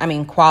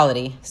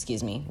 Quality,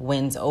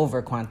 wins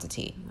over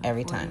quantity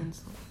every time.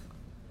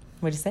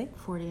 What'd you say?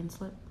 Freudian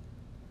slip.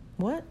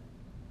 What?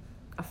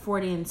 A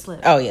Freudian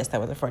slip. Oh, yes, that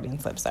was a Freudian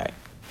slip. Sorry.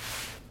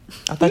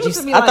 I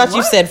thought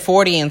you said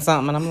 40 and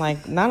something, and I'm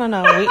like, no.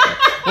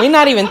 We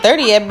not even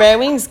 30 yet, bruh.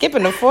 We ain't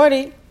skipping to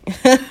 40.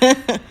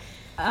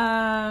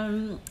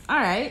 All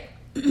right.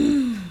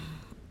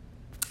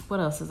 What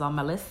else is on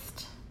my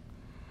list?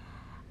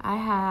 I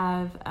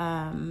have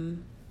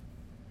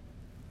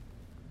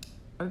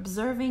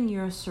observing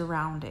your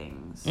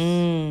surroundings,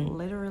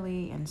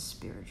 literally and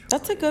spiritually.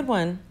 That's a good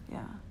one.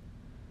 Yeah.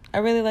 I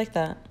really like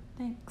that.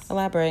 Thanks.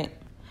 Elaborate.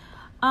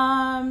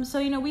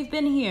 So we've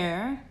been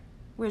here.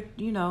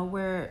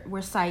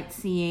 We're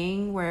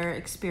sightseeing. We're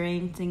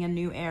experiencing a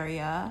new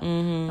area.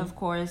 Mm-hmm. Of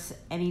course,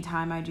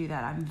 anytime I do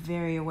that, I'm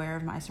very aware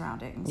of my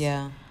surroundings.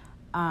 Yeah.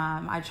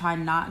 I try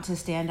not to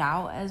stand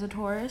out as a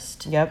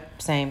tourist.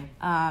 Yep, same.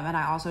 And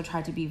I also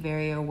try to be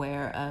very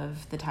aware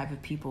of the type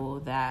of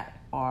people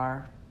that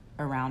are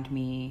around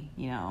me,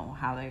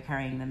 how they're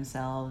carrying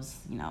themselves,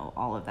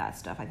 all of that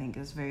stuff I think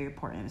is very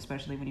important,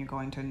 especially when you're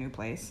going to a new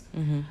place.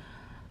 Mm-hmm.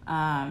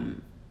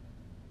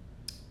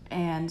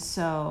 And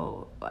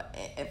so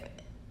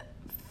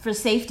for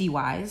safety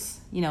wise,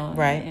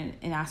 right.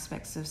 in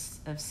aspects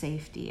of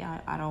safety,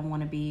 I don't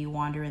want to be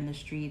wandering the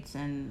streets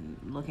and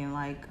looking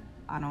like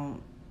I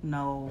don't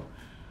know,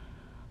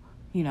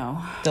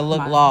 to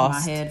look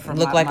lost, my head from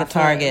look like my a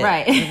target.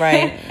 Right.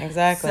 Right.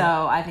 Exactly.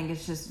 So I think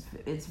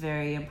it's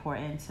very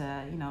important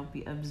to,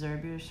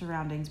 observe your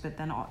surroundings, but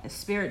then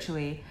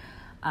spiritually,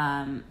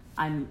 I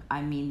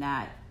mean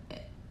that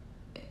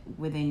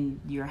within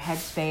your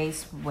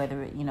headspace,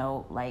 whether,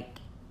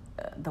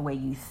 the way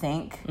you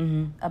think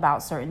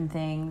about certain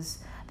things,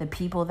 the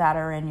people that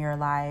are in your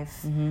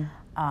life,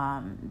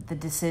 the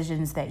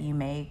decisions that you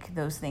make,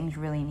 those things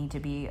really need to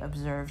be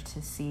observed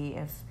to see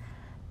if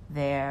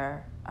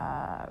they're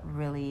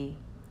really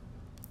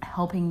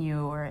helping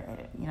you or,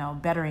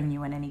 bettering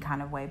you in any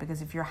kind of way.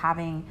 Because if you're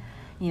having,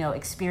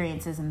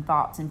 experiences and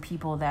thoughts and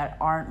people that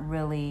aren't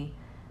really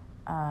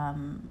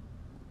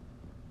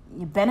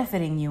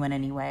benefiting you in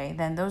any way,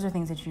 then those are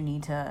things that you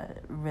need to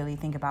really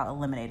think about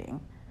eliminating.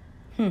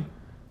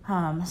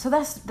 So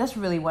that's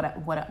really what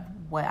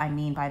I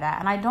mean by that.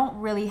 And I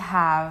don't really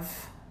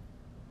have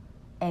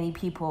any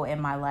people in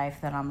my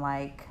life that I'm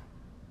like,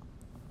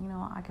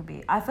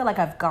 I feel like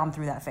I've gone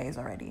through that phase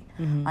already.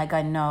 Mm-hmm. Like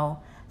I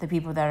know the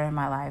people that are in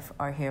my life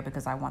are here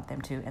because I want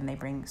them to, and they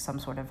bring some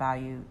sort of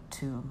value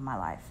to my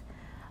life.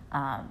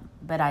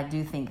 But I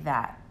do think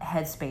that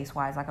headspace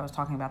wise, like I was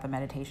talking about the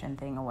meditation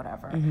thing or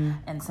whatever,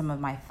 and some of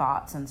my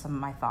thoughts and some of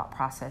my thought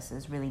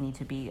processes really need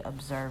to be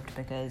observed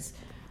because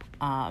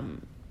those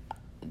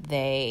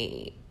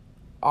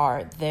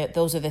are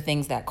the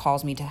things that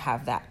cause me to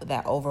have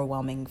that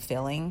overwhelming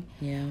feeling.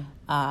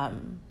 Yeah.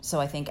 So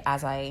I think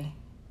as I'm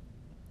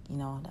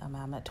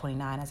at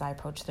 29, as I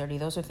approach 30,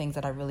 those are things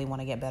that I really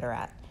want to get better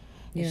at.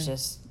 Yeah. It's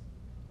just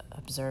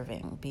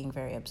observing, being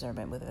very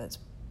observant, whether it's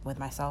with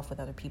myself, with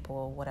other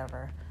people,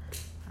 whatever.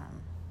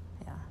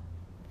 Yeah.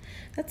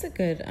 That's a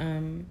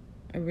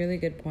really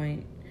good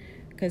point.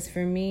 Because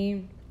for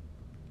me,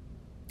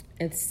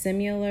 it's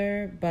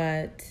similar,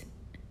 but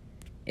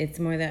it's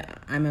more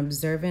that I'm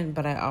observant,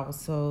 but I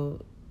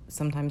also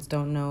sometimes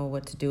don't know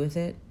what to do with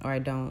it, or I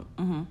don't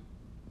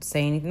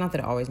say anything. Not that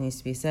it always needs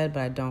to be said,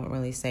 but I don't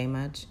really say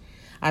much.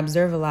 I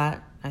observe a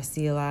lot, I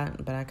see a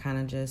lot, but I kind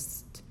of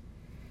just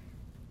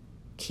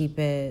keep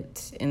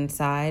it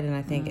inside, and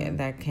I think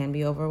that can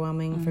be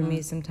overwhelming for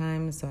me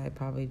sometimes, so I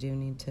probably do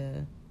need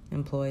to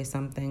employ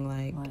something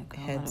like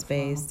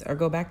Headspace or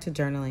go back to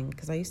journaling,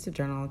 because I used to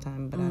journal all the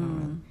time, but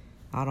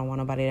I don't want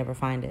nobody to ever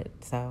find it,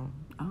 so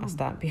I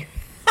stopped being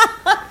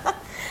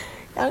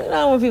I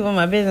don't want people in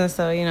my business,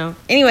 so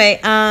anyway,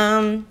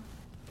 no,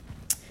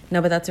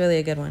 but that's really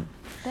a good one.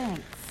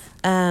 Thanks.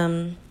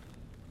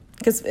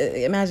 Because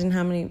imagine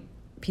how many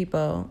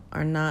people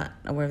are not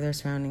aware of their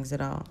surroundings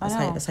at all.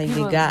 That's how you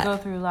people get got. Go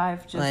through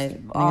life just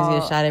like niggas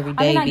get shot every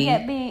day. I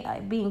get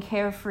being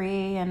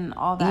carefree and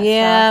all that.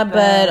 Yeah, stuff,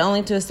 but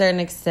only to a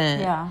certain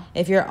extent. Yeah.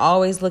 If you're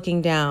always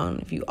looking down,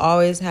 if you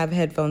always have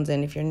headphones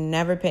in, if you're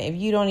never paying, if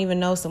you don't even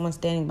know someone's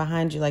standing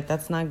behind you, like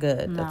that's not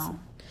good. No.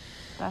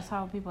 That's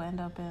how people end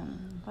up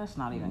in. Let's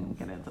not even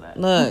get into that.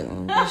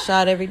 Look, get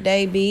shot every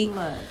day, B.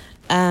 Look.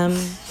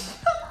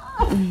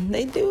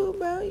 They do,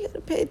 bro. You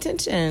gotta pay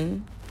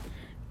attention.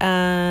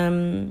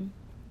 So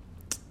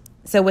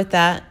with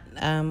that,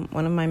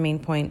 one of my main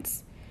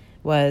points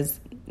was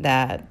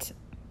that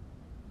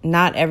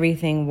not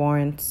everything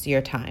warrants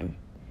your time.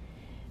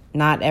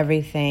 Not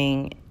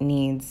everything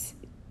needs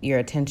your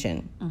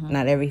attention.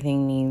 Not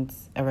everything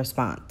needs a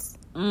response.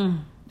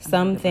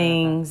 Some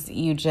things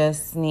you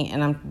just need,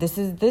 and this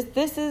has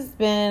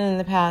been in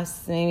the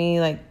past maybe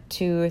like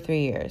 2 or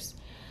 3 years.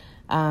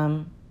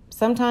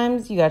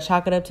 Sometimes you gotta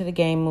chalk it up to the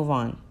game, move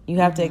on. You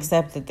have to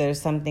accept that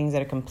there's some things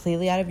that are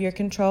completely out of your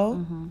control,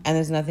 and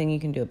there's nothing you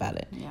can do about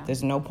it. Yeah.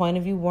 There's no point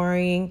of you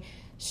worrying,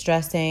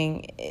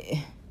 stressing.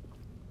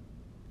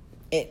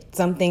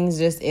 Some things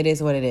just, it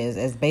is what it is.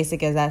 As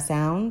basic as that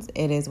sounds,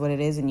 it is what it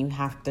is, and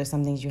there's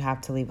some things you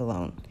have to leave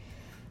alone.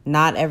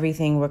 Not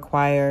everything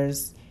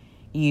requires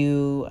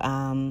you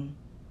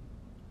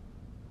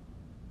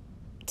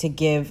to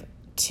give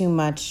too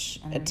much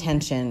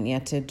attention,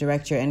 to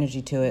direct your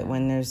energy to it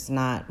when there's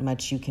not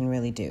much you can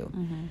really do.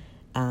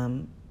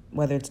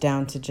 Whether it's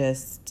down to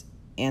just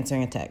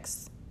answering a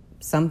text.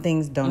 Some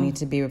things don't need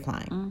to be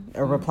replied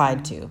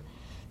to.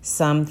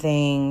 Some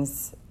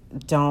things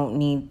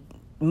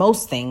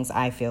most things,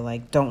 I feel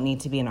like, don't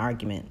need to be an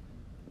argument.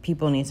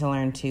 People need to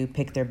learn to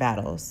pick their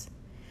battles.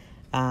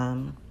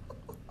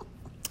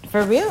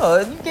 For real.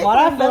 I feel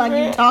like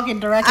you're talking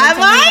directly to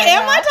me.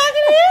 Am I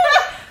talking to you?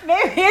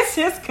 Maybe it's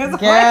just because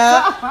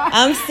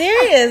I'm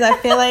serious. I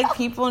feel like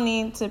people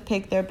need to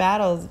pick their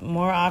battles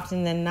more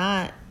often than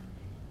not.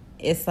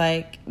 It's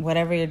like,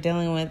 whatever you're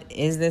dealing with,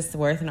 is this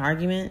worth an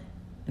argument?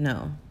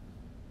 No.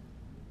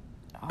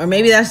 Or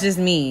maybe that's just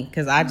me,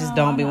 because I just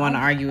don't want to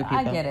argue with people.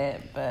 I get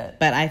it, but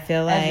I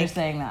feel like, as you're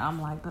saying that,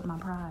 I'm like, but my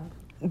pride.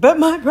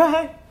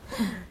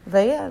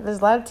 But yeah, there's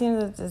a lot of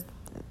teams that just,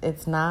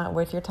 it's not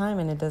worth your time,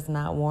 and it does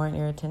not warrant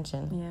your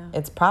attention. Yeah.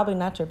 It's probably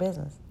not your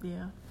business.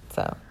 Yeah.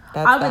 So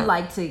I would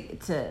like to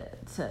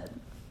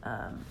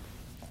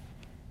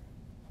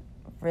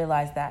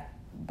realize that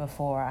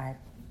before I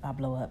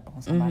blow up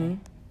on somebody.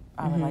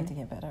 I would like to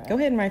get better. Go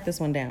ahead and write this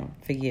one down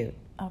for you.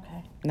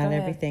 Okay. Not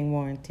everything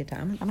warrants your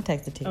time. I'm gonna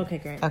text it to you. Okay,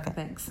 great. Okay,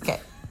 thanks. Okay.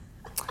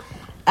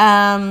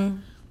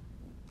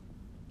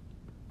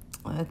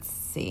 Let's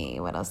see.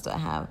 What else do I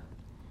have?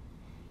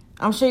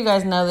 I'm sure you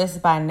guys know this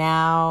by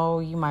now.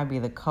 You might be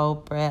the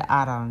culprit.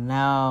 I don't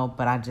know,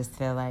 but I just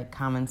feel like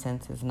common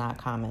sense is not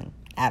common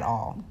at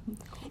all.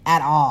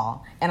 At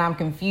all. And I'm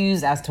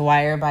confused as to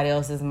why everybody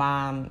else's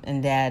mom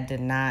and dad did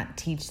not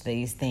teach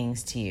these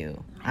things to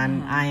you.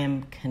 I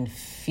am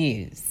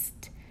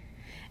confused.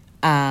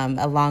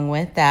 Along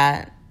with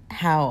that,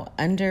 how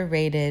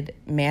underrated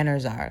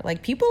manners are.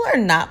 Like, people are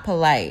not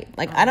polite.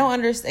 Like, I don't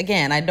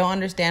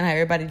understand how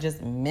everybody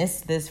just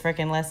missed this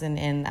freaking lesson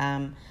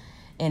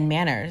in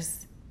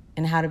manners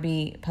and how to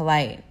be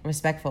polite,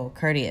 respectful,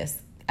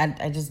 courteous.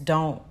 I just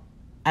don't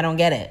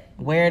get it.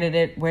 Where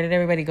did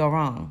everybody go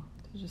wrong?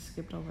 You just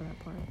skipped over that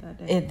part of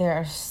that day. There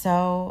are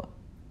so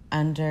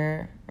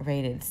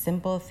underrated.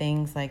 Simple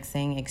things like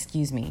saying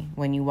excuse me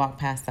when you walk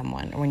past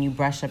someone or when you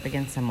brush up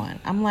against someone.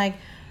 I'm like,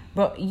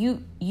 bro,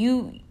 you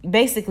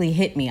basically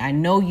hit me. I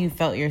know you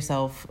felt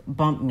yourself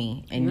bump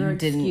me and you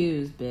didn't.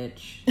 Excuse,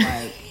 bitch.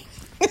 Like,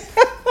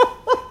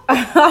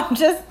 I'm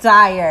just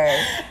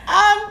tired.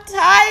 I'm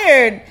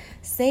tired.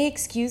 Say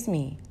excuse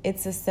me.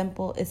 It's the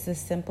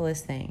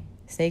simplest thing.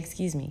 Say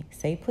excuse me.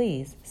 Say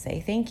please.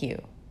 Say thank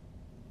you.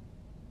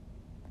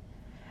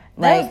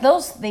 Like,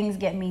 those things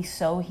get me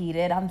so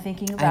heated. I'm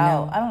thinking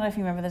about, I don't know if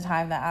you remember the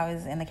time that I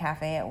was in the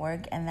cafe at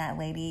work and that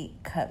lady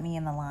cut me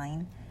in the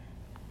line.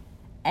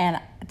 And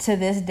to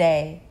this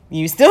day,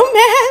 you still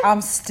mad?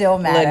 I'm still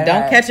mad. Look,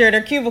 don't catch her at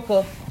her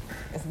cubicle.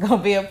 It's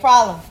gonna be a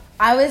problem.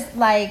 I was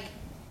like,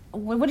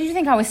 what did you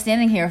think I was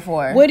standing here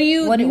for?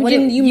 You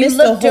missed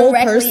the whole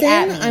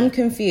person? I'm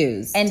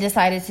confused. And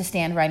decided to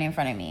stand right in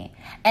front of me.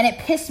 And it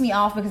pissed me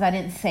off because I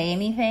didn't say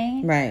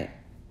anything. Right.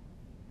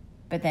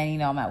 But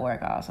then, I'm at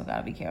work. I also got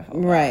to be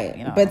careful. Right.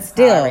 About, but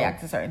still. How I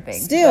react to certain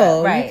things. Still,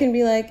 you can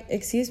be like,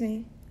 excuse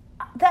me.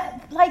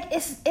 That, like,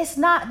 it's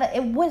not that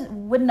it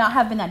would not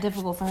have been that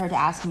difficult for her to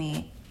ask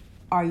me,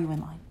 are you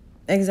in line?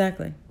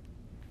 Exactly.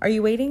 Are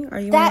you waiting? Are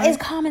you in That line? is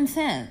common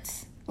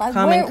sense. Like,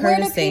 common where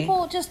do courtesy.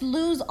 people just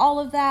lose all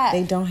of that?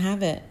 They don't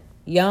have it.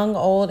 Young,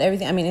 old,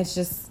 everything. I mean, it's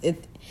just, and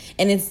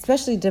it's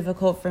especially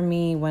difficult for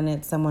me when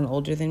it's someone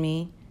older than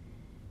me.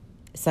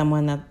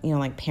 Someone that,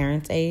 like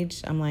parents'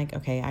 age. I'm like,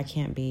 okay, I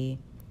can't be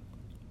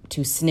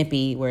too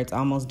snippy where it's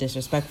almost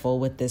disrespectful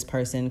with this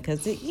person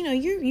because,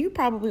 you're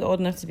probably old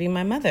enough to be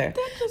my mother.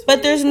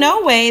 But there's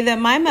no way that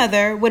my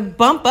mother would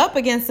bump up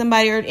against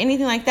somebody or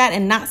anything like that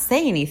and not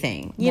say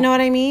anything. You know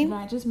what I mean?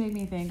 That just made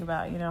me think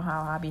about,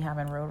 how I be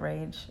having road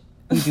rage.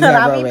 You do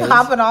have road rage.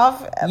 Popping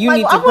off. You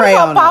need to pray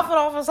on it. Popping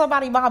off of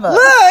somebody's mama.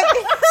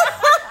 Look.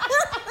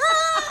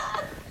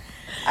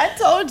 I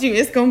told you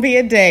it's going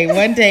to be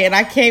one day, and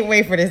I can't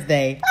wait for this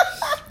day,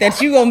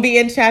 that you going to be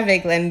in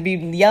traffic and be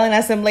yelling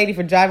at some lady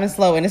for driving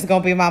slow, and it's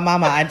going to be my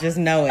mama. I just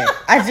know it.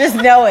 I just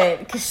know it,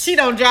 because she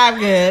don't drive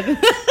good. Oh,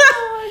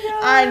 my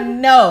God. I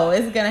know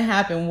it's going to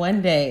happen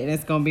one day, and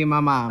it's going to be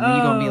my mom. And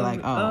you're going to be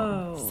like,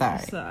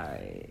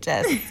 sorry.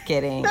 Just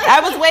kidding.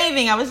 I was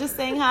waving. I was just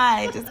saying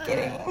hi. Just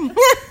kidding.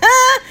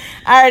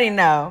 I already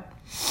know.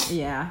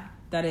 Yeah,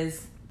 that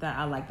is That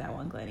I like that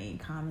one, Glennie.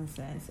 Common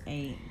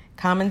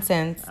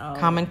sense,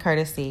 common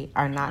courtesy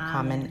are not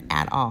common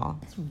at all.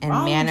 And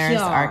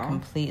manners are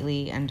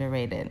completely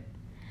underrated.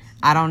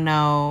 I don't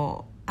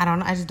know.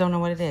 I just don't know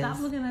what it is. Stop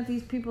looking at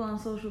these people on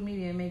social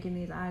media and making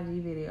these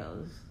IG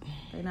videos.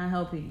 They're not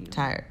helping you.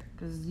 Tired.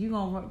 Because you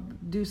going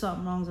to do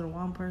something wrong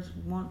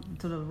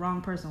to the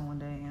wrong person one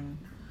day, and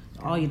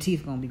all your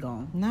teeth going to be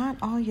gone. Not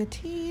all your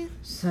teeth.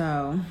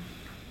 So.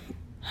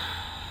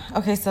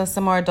 Okay, so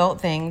some more adult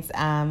things.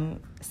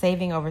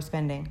 Saving over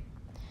spending.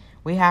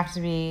 We have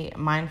to be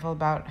mindful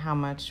about how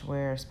much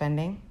we're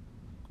spending,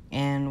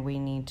 and we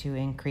need to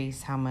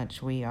increase how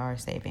much we are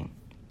saving.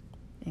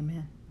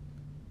 Amen.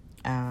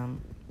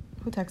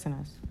 Who texting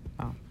us?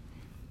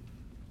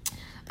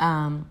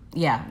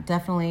 Yeah,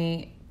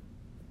 definitely.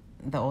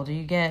 The older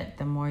you get,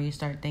 the more you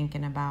start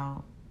thinking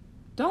about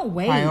don't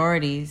wait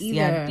priorities.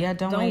 Either. Yeah,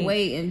 don't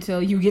wait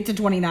until you get to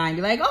 29.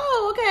 You're like,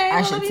 oh, okay.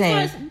 I should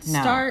say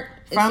start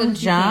from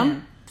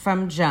jump.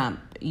 From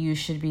jump, you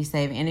should be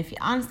saving. And if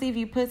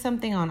you put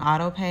something on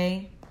auto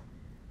pay,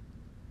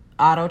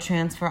 auto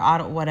transfer,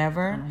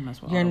 whatever,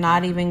 you're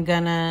not even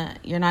gonna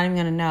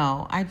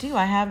know. I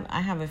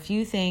have a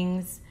few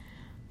things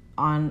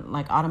on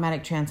like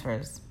automatic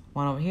transfers.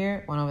 One over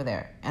here, one over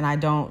there. And I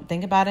don't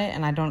think about it,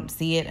 and I don't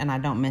see it, and I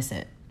don't miss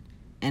it.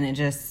 And it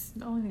just...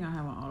 The only thing I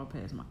have on auto pay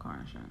is my car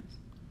insurance.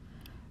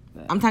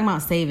 But I'm talking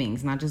about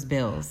savings, not just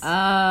bills.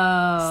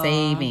 Oh.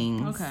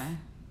 Savings. Okay.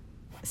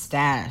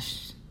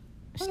 Stash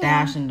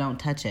and don't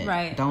touch it.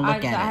 Right. Don't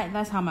look at it.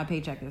 That's how my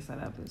paycheck is set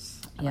up.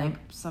 Like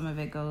some of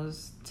it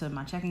goes to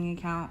my checking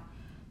account,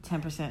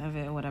 10% of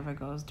it or whatever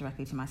goes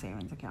directly to my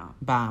savings account.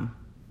 Bomb.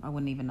 I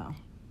wouldn't even know.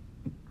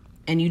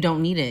 And you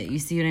don't need it. You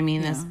see what I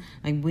mean? Yeah. That's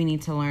like we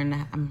need to learn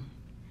to.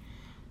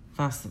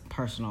 That's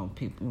personal,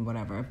 people,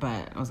 whatever.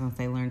 But I was gonna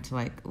say, learn to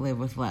like live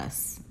with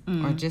less,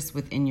 or just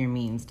within your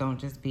means. Don't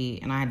just be.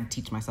 And I had to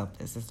teach myself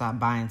this to stop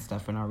buying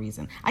stuff for no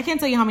reason. I can't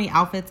tell you how many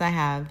outfits I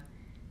have,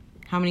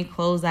 how many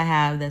clothes I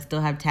have that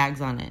still have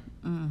tags on it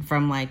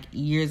from like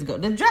years ago.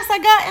 The dress I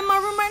got in my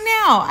room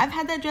right now, I've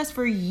had that dress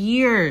for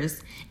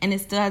years, and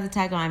it still has a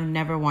tag on. I've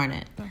never worn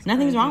it.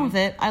 Nothing's wrong with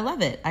it. I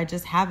love it. I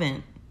just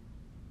haven't.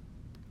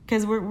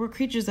 Because we're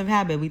creatures of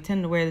habit. We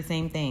tend to wear the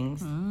same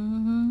things.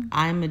 Mm-hmm.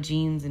 I'm a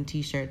jeans and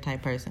t-shirt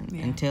type person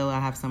until I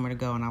have somewhere to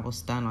go, and I will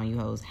stun on you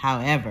hoes.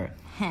 However,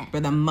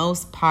 for the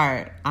most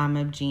part, I'm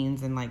a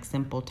jeans and like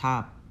simple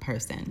top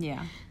person.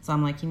 Yeah. So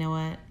I'm like, you know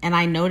what? And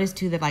I noticed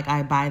too that like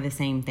I buy the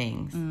same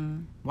things.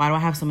 Why do I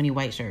have so many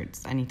white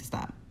shirts? I need to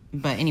stop.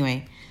 But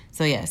anyway,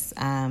 so yes,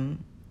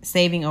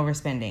 saving over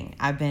spending.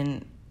 I've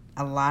been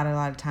a lot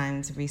of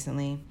times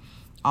recently.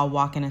 I'll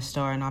walk in a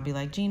store and I'll be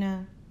like,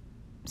 Gina,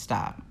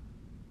 stop.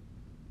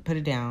 Put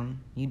it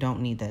down. You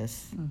don't need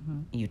this.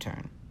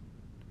 U-turn.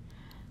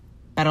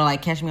 But it'll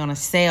like catch me on a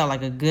sale,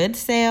 like a good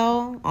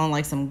sale on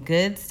like some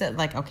good stuff.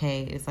 Like,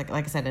 okay, it's like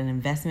I said, an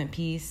investment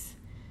piece.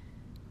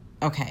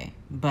 Okay,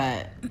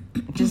 but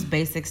just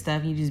basic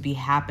stuff. You just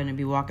happen to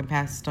be walking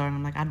past the store and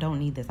I'm like, I don't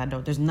need this.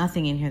 There's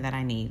nothing in here that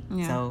I need.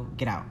 Yeah. So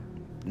get out.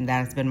 And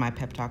that's been my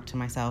pep talk to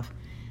myself.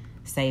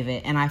 Save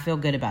it. And I feel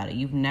good about it.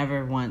 You've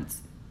never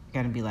once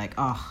gonna be like,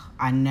 oh,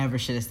 I never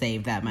should have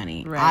saved that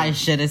money. Right. I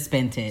should have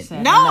spent it.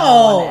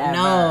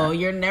 No,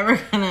 you're never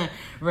gonna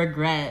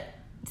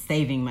regret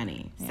saving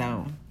money. Yeah.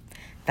 So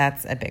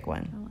that's a big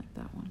one. I like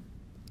that one.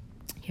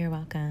 You're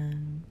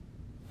welcome.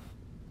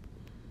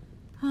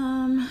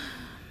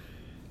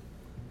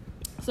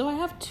 So I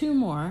have two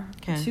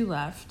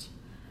left.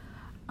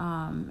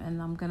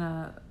 And I'm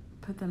gonna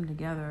put them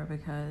together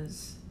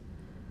because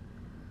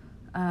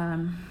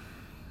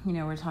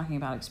we're talking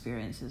about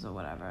experiences or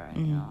whatever.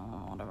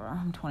 Whatever.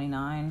 I'm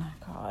 29.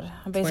 God,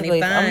 I'm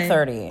 30. I'm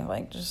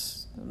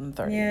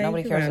 30. Yeah,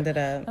 nobody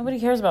cares. Nobody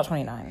cares about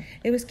 29.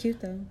 It was cute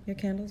though. Your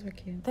candles were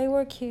cute. They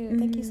were cute.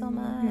 Thank you so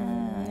much.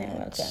 You're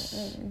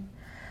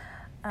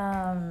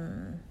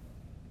welcome.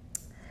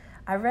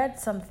 I read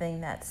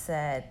something that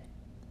said,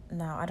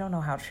 now I don't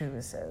know how true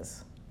this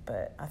is,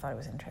 but I thought it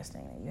was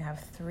interesting that you have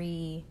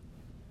 3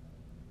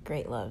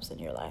 great loves in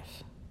your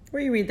life.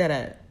 Where you read that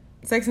at?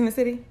 Sex and the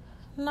City?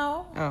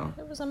 No. Oh.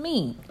 It was a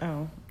meme.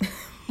 Oh.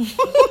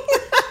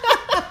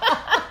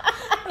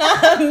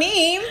 Not a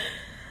meme.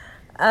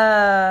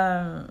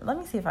 Let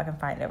me see if I can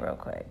find it real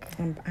quick.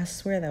 I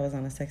swear that was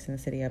on a Sex and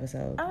the City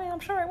episode. I mean, I'm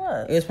sure it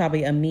was. It was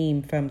probably a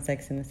meme from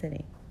Sex and the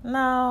City.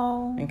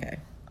 No. Okay.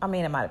 I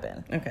mean, it might have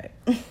been. Okay.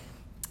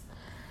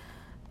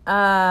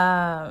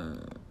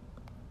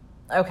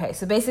 Okay,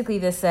 so basically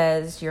this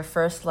says your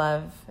first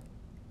love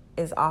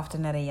is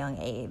often at a young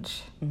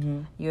age.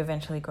 Mm-hmm. You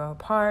eventually grow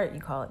apart. You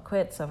call it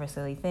quits over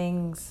silly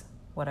things,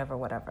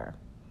 whatever.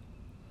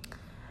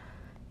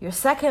 Your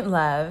second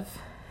love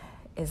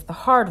is the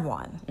hard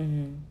one.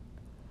 Mm-hmm.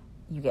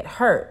 You get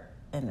hurt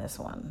in this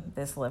one.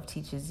 This love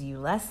teaches you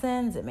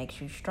lessons. It makes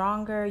you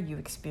stronger. You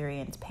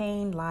experience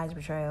pain, lies,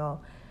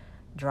 betrayal,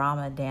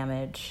 drama,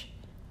 damage.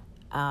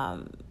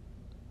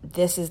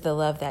 This is the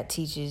love that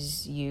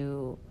teaches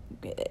you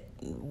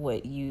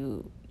what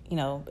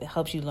it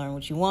helps you learn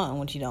what you want and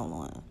what you don't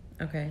want.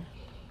 Okay.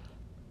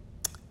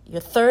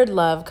 Your third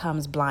love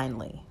comes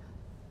blindly.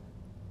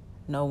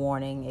 No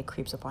warning, it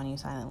creeps upon you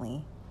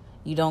silently.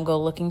 You don't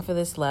go looking for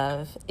this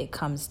love, it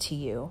comes to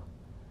you.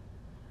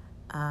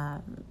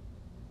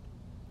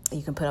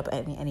 You can put up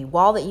any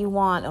wall that you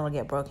want, it'll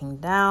get broken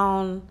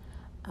down.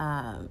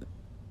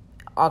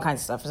 All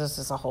kinds of stuff. It's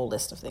just a whole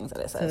list of things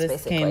that it says, so this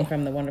basically. came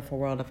from the wonderful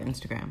world of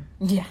Instagram.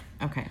 Yeah.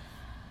 Okay.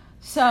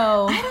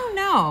 So I don't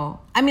know.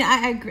 I mean,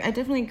 I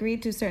definitely agree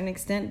to a certain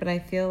extent, but I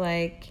feel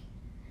like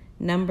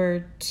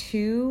number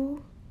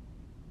 2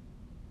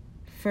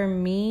 for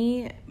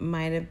me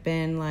might have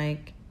been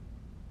like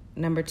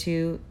number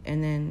 2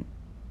 and then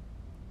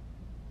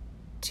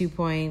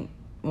 2.1,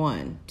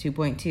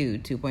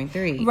 2.2,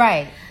 2.3.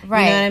 Right. You know what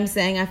I'm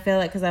saying? I feel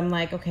like, because I'm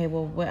like, okay,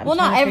 well,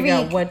 not every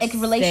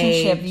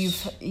relationship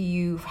stage.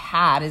 you've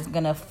had is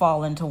gonna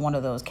fall into one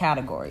of those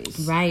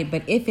categories. Right,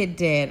 but if it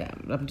did,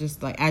 I'm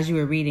just like, as you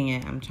were reading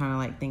it, I'm trying to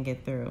like think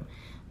it through. I'm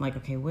like,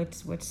 okay,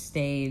 which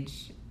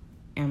stage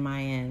am I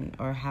in,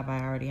 or have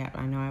I already had?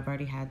 I know I've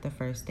already had the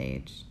first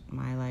stage,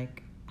 my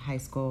like high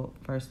school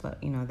first love,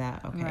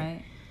 that, okay.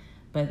 Right.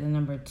 But the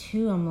number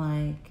 2, I'm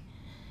like,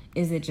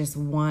 is it just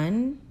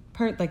one?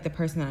 Like the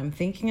person that I'm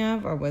thinking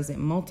of, or was it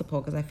multiple?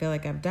 Because I feel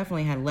like I've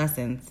definitely had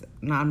lessons.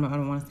 I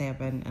don't want to say I've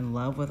been in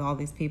love with all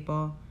these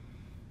people,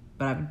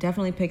 but I've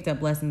definitely picked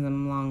up lessons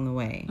along the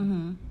way.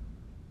 Mm-hmm.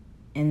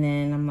 And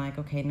then I'm like,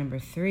 okay, number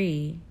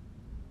 3,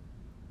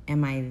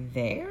 am I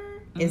there?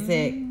 Is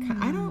it?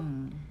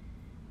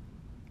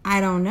 I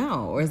don't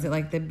know, or is it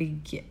like the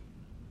begin?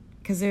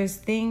 Because there's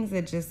things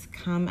that just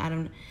come out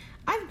of.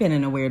 I've been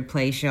in a weird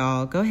place,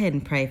 y'all. Go ahead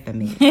and pray for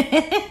me.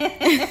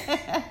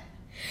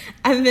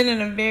 I've been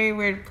in a very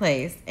weird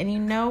place.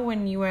 And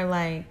when you are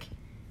like,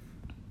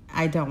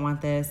 I don't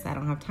want this. I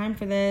don't have time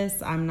for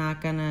this. I'm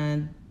not going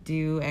to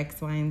do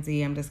X, Y, and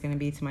Z. I'm just going to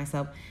be to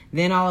myself.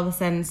 Then all of a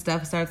sudden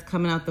stuff starts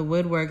coming out the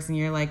woodworks and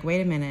you're like,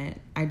 wait a minute.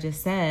 I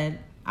just said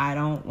I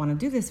don't want to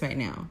do this right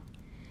now.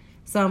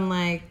 So I'm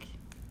like,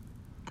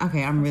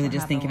 okay, I'm really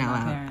just thinking out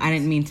loud. I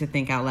didn't mean to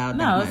think out loud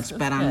that much.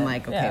 But I'm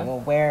like, okay, well,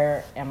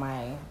 where am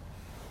I?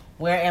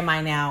 Where am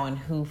I now, and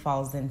who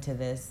falls into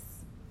this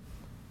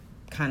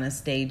kind of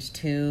stage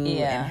 2,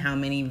 and how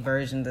many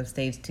versions of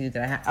stage 2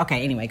 that I have?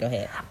 Okay, anyway, go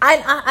ahead.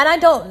 I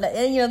don't,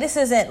 this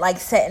isn't like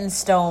set in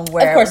stone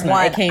where, of course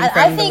not. It came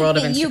from the world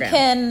of Instagram. You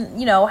can,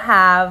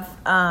 have,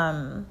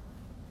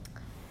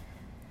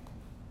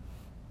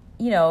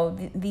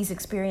 these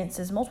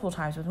experiences multiple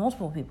times with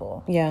multiple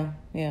people. Yeah.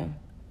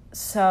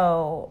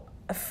 So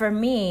for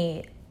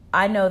me,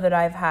 I know that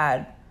I've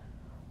had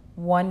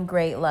one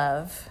great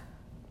love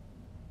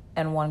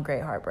and one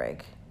great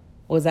heartbreak.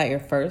 Was that your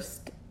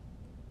first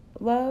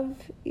love,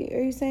 are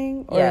you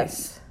saying? Or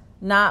yes.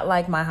 Not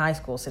like my high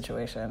school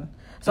situation.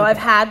 So I've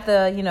had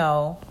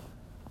the,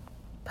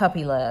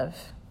 puppy love.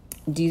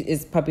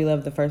 Is puppy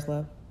love the first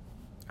love?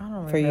 I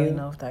don't really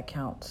know if that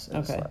counts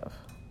as love.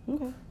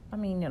 Okay. I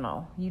mean,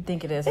 you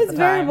think it is. It's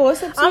variable.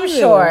 It's up to I'm you.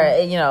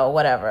 Sure,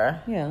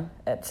 whatever. Yeah.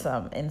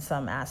 In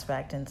some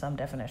aspect, in some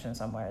definition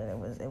somewhere,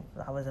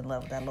 I was in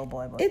love with that little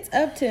boy. But it's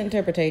up to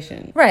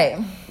interpretation, right?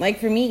 Like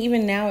for me,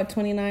 even now at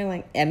 29,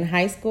 like in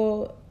high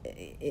school,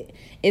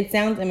 it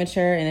sounds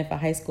immature. And if a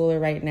high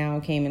schooler right now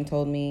came and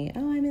told me,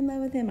 "Oh, I'm in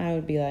love with him," I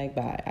would be like,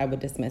 "Bye." I would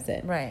dismiss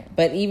it. Right.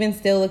 But even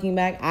still looking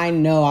back, I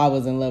know I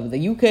was in love with it.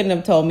 You couldn't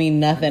have told me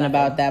nothing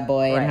about that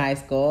boy in high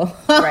school.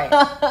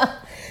 Right.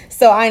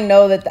 So I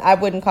know that I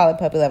wouldn't call it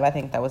puppy love. I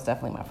think that was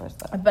definitely my first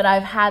love. But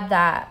I've had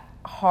that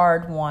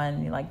hard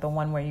one, like the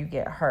one where you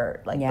get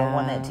hurt, like the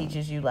one that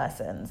teaches you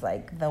lessons,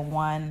 like the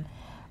one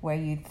where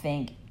you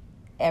think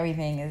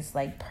everything is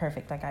like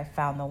perfect, like I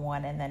found the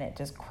one, and then it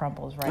just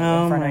crumples right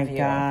in front of you.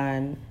 Oh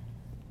my God.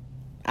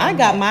 I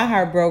got my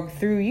heart broke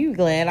through you,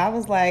 Glenn. I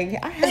was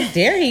like, how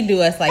dare he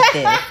do us like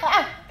this?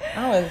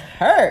 I was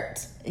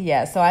hurt.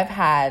 Yeah, so I've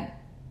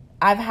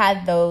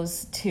had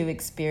those 2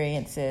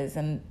 experiences,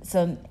 and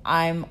so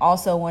I'm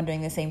also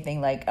wondering the same thing.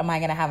 Like, am I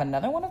going to have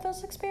another one of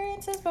those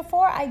experiences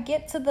before I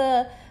get to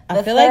the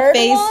I feel like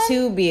phase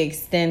 2 be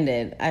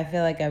extended. I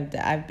feel like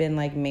I've been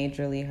like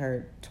majorly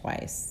hurt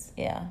twice.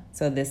 Yeah.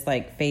 So this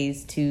like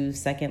phase 2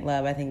 second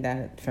love, I think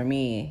that for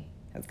me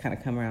has kind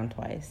of come around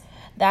twice.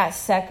 That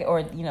second,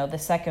 or the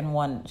second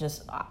one,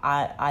 just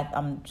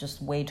I'm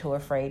just way too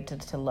afraid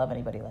to love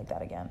anybody like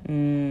that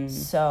again.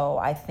 So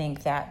I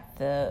think that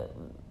the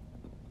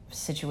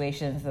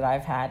situations that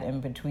I've had in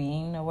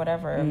between or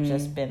whatever have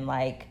just been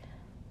like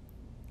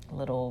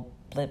little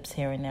blips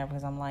here and there,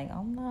 because I'm like,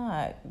 I'm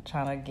not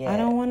trying to get. I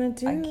don't want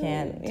to do. I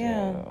can't.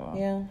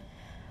 Yeah.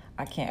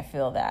 I can't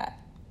feel that.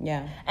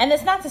 Yeah. And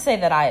it's not to say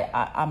that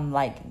I'm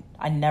like,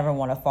 I never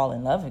want to fall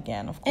in love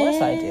again. Of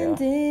course I do.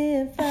 And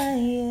if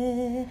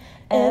I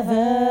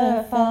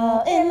ever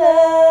fall in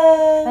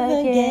love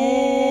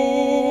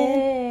again,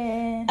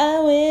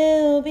 I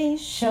will be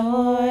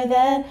sure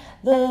that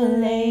the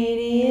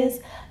lady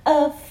is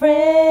a friend.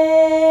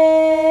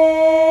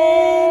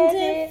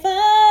 If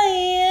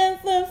I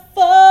ever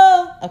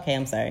fall. Okay,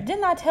 I'm sorry.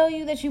 Didn't I tell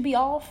you that you be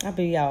off? I'll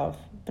be off.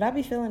 But I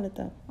be feeling it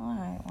though. All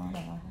right. Well,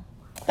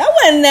 that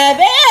wasn't that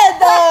bad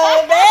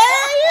though, man.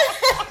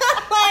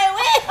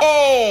 like,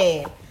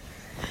 wait.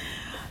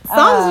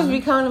 Songs just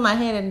be coming to my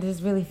head and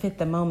just really fit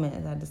the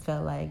moment. I just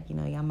felt like,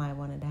 y'all might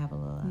wanted to have a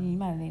little, you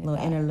might have needed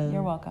little that. interlude.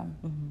 You're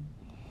welcome.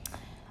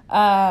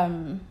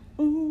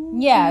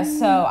 Yeah,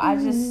 so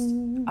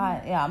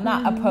I'm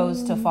not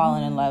opposed to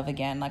falling in love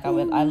again. Like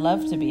I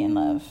love to be in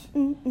love.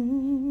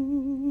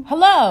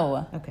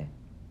 Hello. Okay.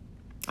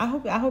 I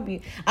hope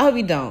you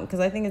don't, because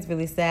I think it's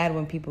really sad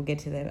when people get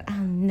to that. I'll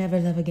never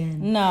love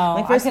again. No,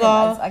 like first of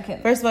all,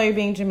 you're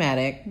being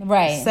dramatic.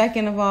 Right.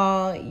 Second of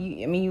all,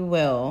 you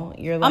will.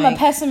 You're like, I'm a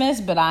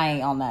pessimist, but I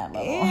ain't on that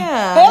level.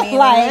 Yeah, I mean,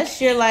 unless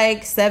you're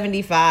like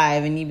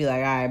 75 and you'd be like,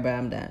 all right, bro,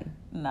 I'm done.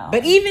 No.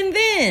 But even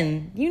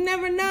then, you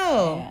never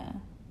know. Yeah.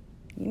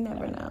 You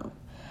never know.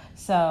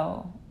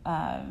 So,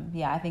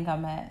 I think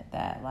I'm at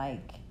that,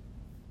 like,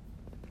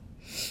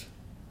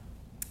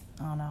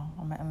 I don't know.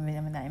 I'm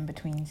in that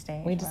in-between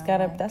stage. We just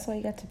gotta, that's why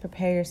you got to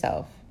prepare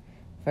yourself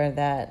for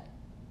that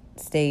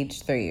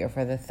stage 3 or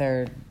for the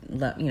third,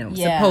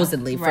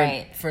 supposedly for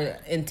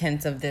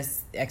intents of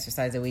this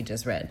exercise that we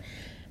just read.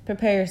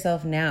 Prepare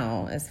yourself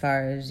now as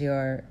far as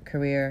your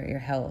career, your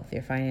health,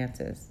 your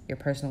finances, your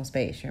personal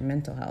space, your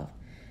mental health,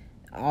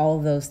 all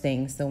of those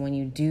things. So when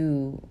you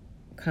do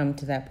come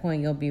to that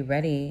point, you'll be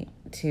ready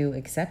to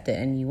accept it,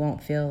 and you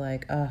won't feel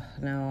like, oh,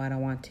 no, I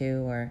don't want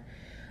to, or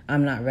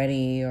I'm not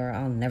ready, or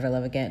I'll never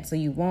love again. So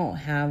you won't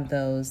have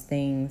those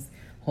things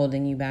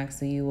holding you back,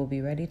 so you will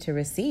be ready to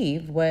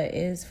receive what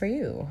is for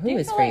you, who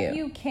is for you.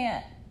 You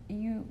can't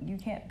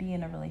be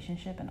in a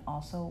relationship and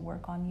also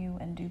work on you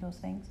and do those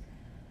things?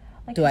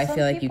 Like, do I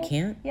feel like you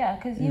can't? Yeah,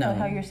 because you know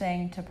how you're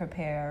saying to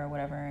prepare or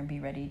whatever and be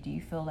ready. Do you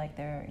feel like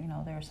there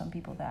are some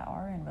people that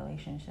are in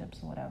relationships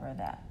or whatever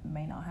that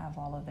may not have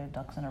all of their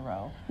ducks in a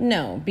row?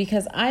 No,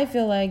 because I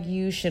feel like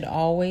you should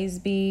always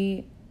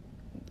be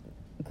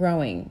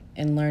growing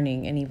and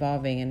learning and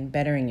evolving and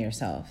bettering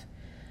yourself.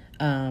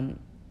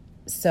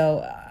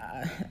 So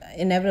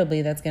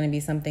inevitably that's going to be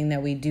something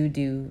that we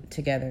do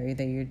together,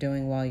 that you're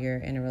doing while you're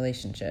in a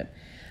relationship.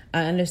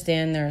 I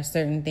understand there are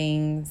certain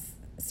things,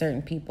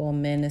 certain people,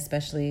 men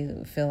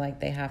especially, feel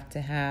like they have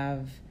to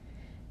have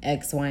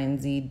X, Y,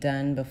 and Z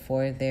done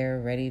before they're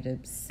ready to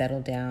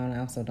settle down. I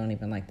also don't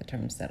even like the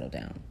term settle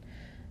down.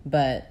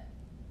 But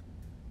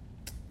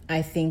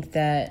I think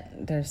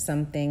that there's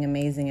something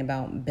amazing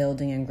about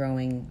building and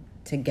growing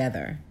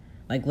together.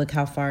 Like, look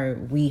how far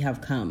we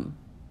have come.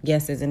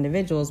 Yes, as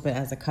individuals, but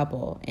as a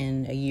couple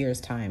in a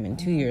year's time, in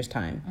 2 years'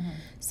 time. Mm-hmm.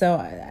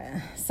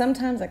 So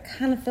sometimes I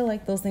kind of feel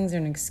like those things are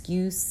an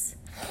excuse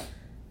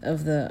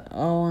of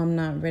I'm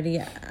not ready.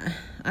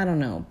 I don't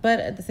know. But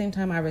at the same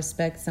time, I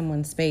respect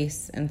someone's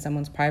space and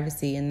someone's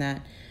privacy, in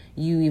that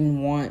you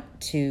even want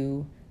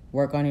to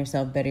work on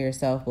yourself, better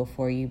yourself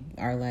before you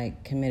are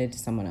like committed to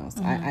someone else.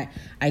 Mm-hmm.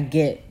 I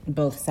get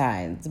both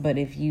sides, but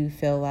if you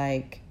feel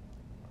like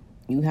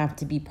you have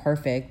to be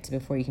perfect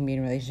before you can be in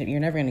a relationship, you're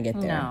never going to get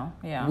there. No,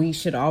 yeah. We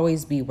should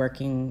always be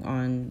working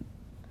on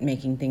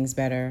making things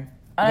better.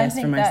 Yes,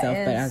 for myself,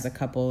 but as a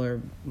couple or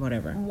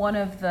whatever. One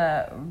of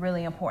the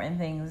really important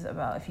things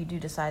about if you do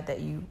decide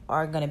that you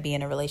are going to be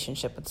in a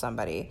relationship with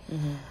somebody,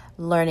 mm-hmm.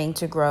 learning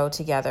to grow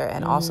together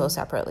and mm-hmm. also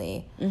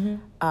separately.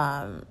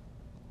 Mm-hmm.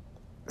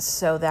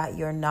 So that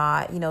you're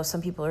not,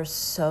 some people are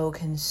so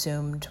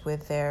consumed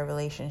with their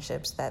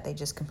relationships that they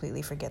just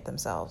completely forget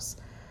themselves.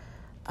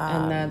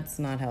 And that's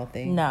not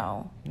healthy.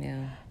 No.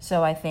 Yeah.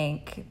 So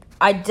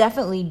I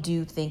definitely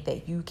do think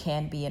that you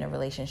can be in a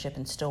relationship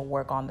and still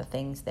work on the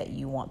things that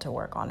you want to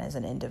work on as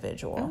an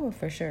individual. Oh,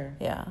 for sure.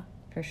 Yeah.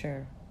 For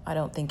sure. I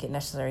don't think it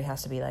necessarily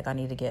has to be like, I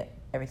need to get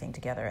everything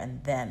together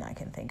and then I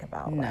can think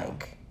about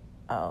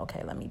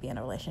let me be in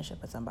a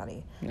relationship with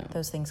somebody. No.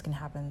 Those things can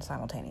happen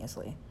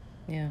simultaneously.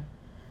 Yeah.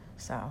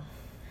 So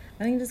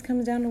I think it just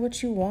comes down to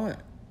what you want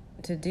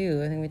to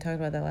do. I think we talked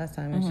about that last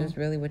time. It's mm-hmm. just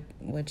really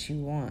what you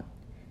want.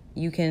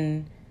 You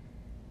can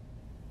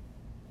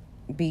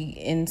be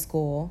in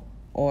school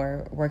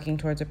or working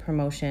towards a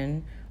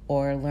promotion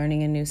or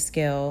learning a new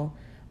skill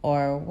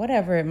or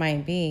whatever it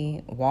might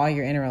be while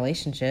you're in a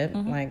relationship.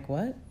 Mm-hmm. Like,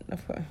 what?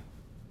 Of course.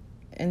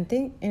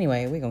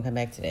 Anyway, we're going to come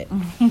back to that.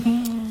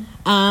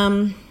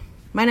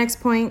 My next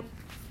point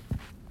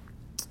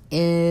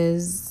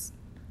is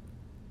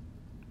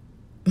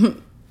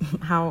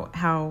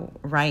how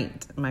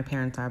right my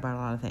parents are about a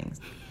lot of things.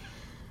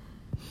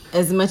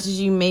 As much as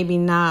you maybe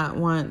not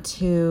want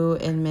to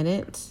admit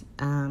it,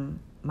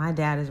 my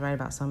dad is right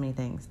about so many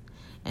things.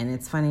 And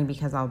it's funny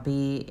because I'll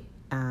be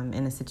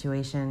in a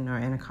situation or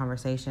in a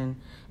conversation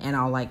and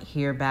I'll like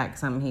hear back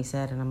something he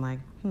said and I'm like,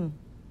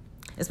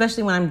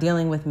 Especially when I'm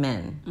dealing with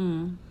men.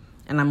 Mm.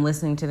 And I'm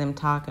listening to them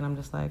talk and I'm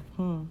just like,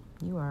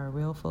 you are a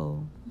real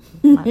fool.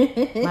 My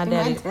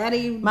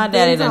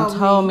daddy done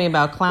told me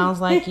about clowns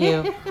like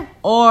you.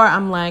 Or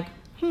I'm like,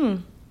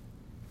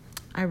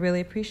 I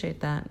really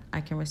appreciate that.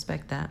 I can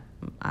respect that.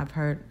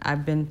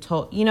 I've been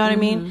told, you know what I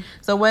mean?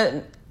 So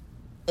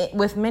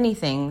with many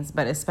things,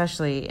 but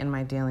especially in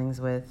my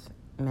dealings with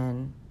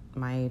men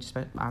my age,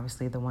 but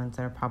obviously the ones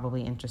that are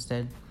probably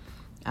interested,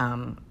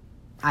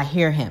 I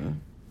hear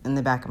him in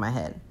the back of my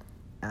head.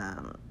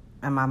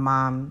 And my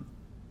mom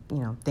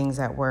things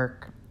at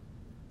work,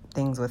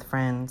 things with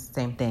friends,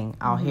 same thing.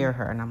 I'll hear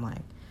her and I'm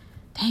like,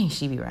 dang,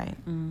 she be right.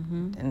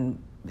 Mm-hmm.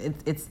 And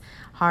it's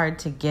hard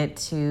to get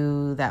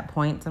to that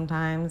point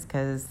sometimes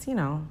because,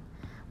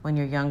 when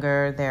you're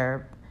younger,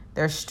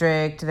 they're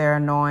strict, they're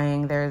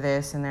annoying, they're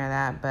this and they're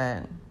that,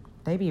 but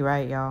they be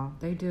right, y'all.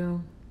 They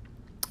do.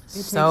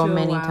 It so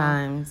many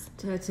times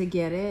to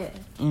get it.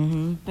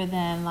 Mm-hmm. But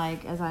then,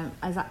 like, as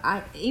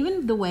I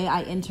even the way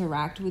I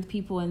interact with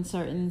people in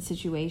certain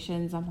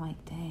situations, I'm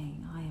like,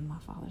 dang, I am my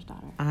father's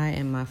daughter. I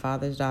am my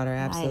father's daughter.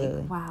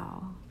 Absolutely. Like,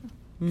 wow.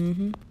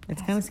 Mm-hmm.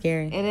 It's kind of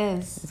scary. It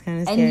is. It's kind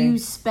of scary. And you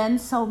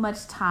spend so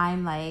much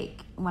time,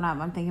 like, when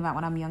I'm thinking about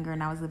when I'm younger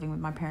and I was living with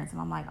my parents,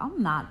 and I'm like,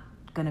 I'm not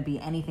gonna be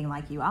anything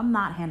like you. I'm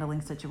not handling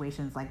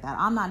situations like that.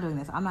 I'm not doing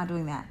this. I'm not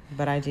doing that.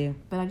 But I do.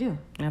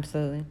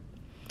 Absolutely.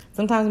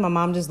 Sometimes my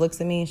mom just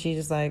looks at me and she's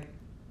just like,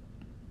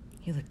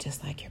 you look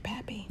just like your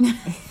pappy.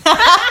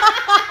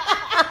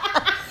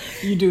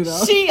 You do,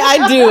 though.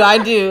 I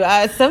do.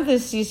 Something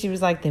she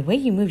was like, the way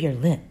you move your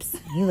lips,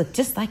 you look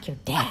just like your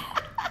dad.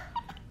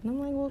 And I'm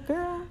like, well,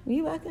 girl,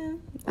 you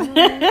reckon?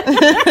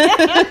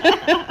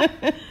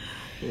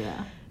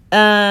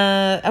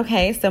 Yeah.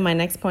 Okay, so my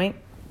next point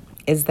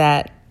is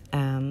that,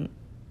 I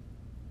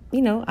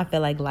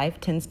feel like life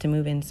tends to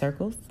move in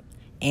circles.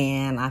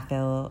 And I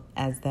feel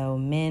as though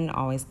men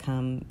always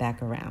come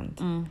back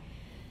around.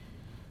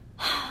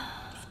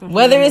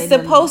 Whether it's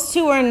supposed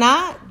to or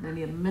not.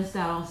 They missed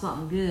out on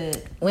something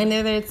good.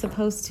 Whether it's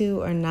supposed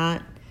to or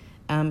not.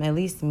 At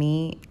least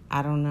me,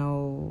 I don't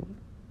know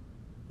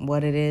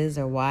what it is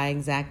or why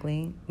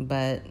exactly.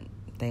 But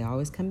they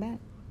always come back.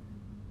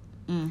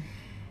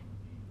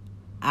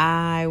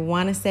 I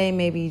want to say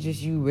maybe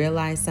just you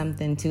realize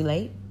something too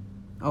late.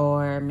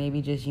 Or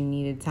maybe just you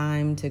needed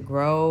time to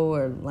grow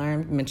or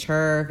learn,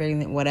 mature,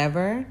 anything,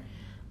 whatever.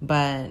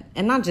 But,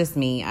 and not just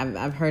me.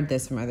 I've heard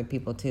this from other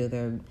people too.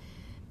 The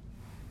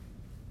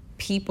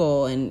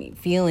people and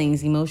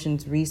feelings,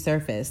 emotions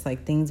resurface.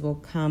 Like things will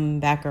come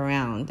back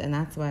around. And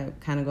that's why,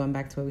 kind of going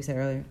back to what we said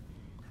earlier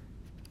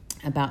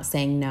about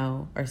saying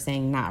no or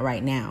saying not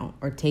right now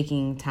or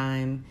taking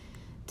time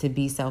to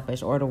be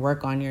selfish or to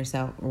work on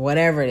yourself.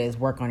 Whatever it is,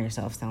 work on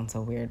yourself sounds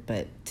so weird.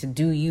 But to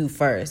do you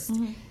first.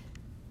 Mm-hmm.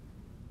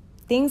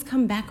 Things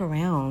come back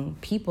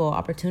around. People,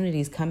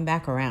 opportunities come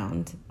back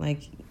around.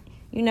 Like,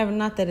 you never,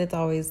 not that it's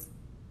always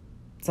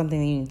something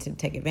that you need to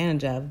take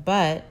advantage of,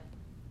 but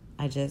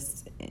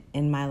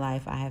in my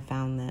life, I have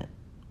found that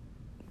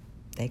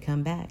they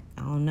come back.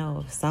 I don't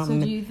know. Something.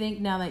 So do you think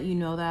now that you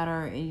know that,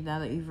 or now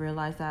that you've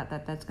realized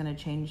that's going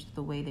to change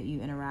the way that you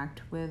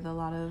interact with a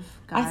lot of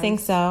guys? I think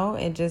so.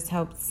 It just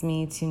helps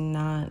me to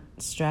not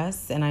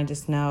stress, and I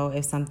just know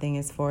if something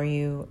is for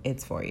you,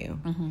 it's for you.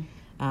 Mm-hmm.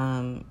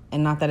 And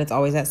not that it's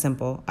always that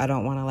simple. I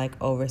don't want to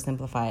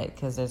oversimplify it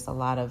because there's a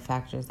lot of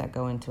factors that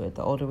go into it.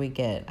 The older we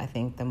get, I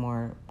think the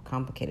more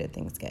complicated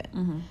things get.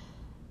 Mm-hmm.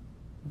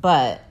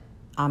 But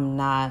I'm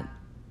not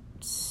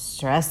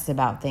stressed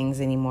about things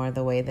anymore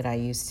the way that I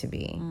used to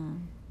be.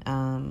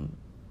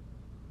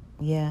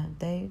 Yeah,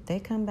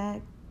 they come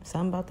back.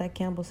 Something about that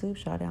Campbell soup,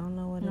 shawty. I don't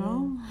know what it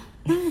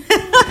is.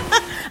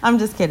 I'm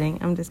just kidding.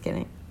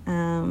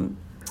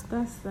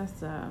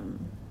 That's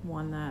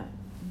one that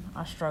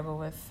I struggle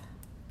with.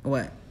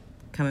 What?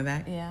 Coming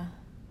back? Yeah.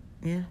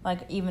 Yeah.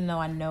 Even though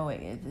I know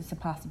it's a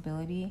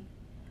possibility.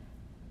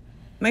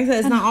 Like I said,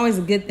 it's not always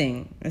a good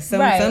thing.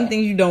 Some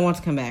things you don't want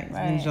to come back.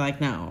 Right. Things you're like,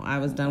 no, I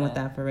was done with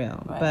that for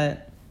real. Right.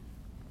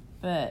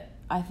 But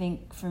I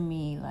think for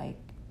me,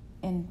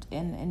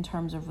 in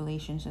terms of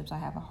relationships, I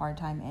have a hard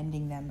time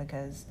ending them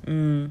because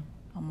I'm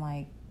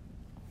like,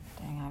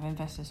 dang, I've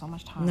invested so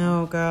much time.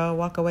 No, girl,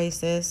 walk away,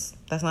 sis.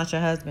 That's not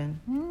your husband.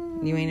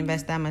 You ain't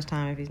invest that much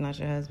time if he's not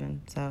your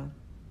husband. So.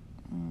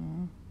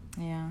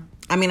 Yeah.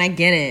 I mean, I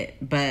get it,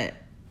 but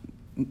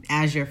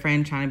as your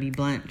friend trying to be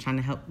blunt, trying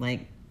to help,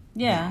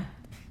 Yeah.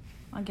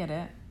 I get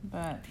it,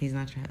 but... He's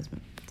not your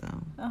husband, so...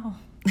 Oh.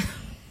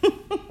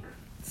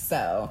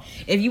 So,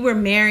 if you were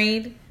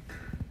married,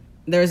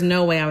 there's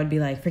no way I would be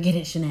like, forget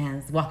it,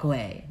 Shanaz, walk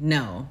away.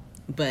 No.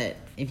 But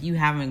if you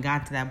haven't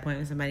got to that point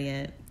with somebody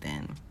yet,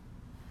 then...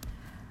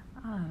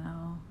 I don't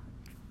know.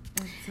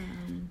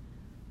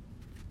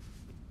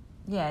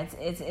 Yeah,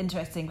 it's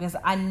interesting because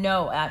I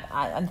know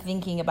I'm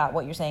thinking about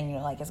what you're saying,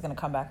 it's going to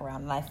come back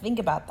around. And I think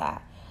about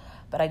that,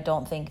 but I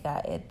don't think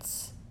that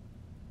it's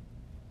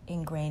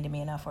ingrained in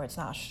me enough or it's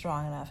not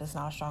strong enough. It's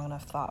not a strong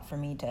enough thought for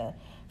it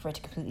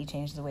to completely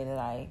change the way that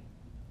I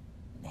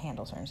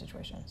handle certain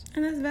situations.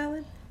 And that's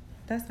valid.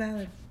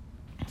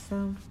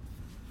 So,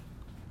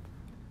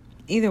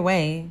 either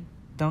way,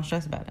 don't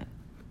stress about it.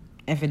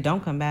 If it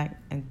don't come back,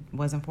 it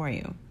wasn't for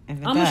you.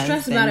 If it I'm going to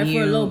stress about it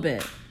for a little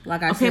bit.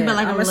 Like I said, but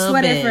I'm going to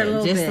sweat it for a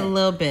little bit. Just a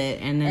little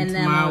bit. And then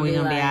tomorrow we're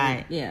going to be all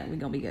right. Yeah, we're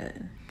going to be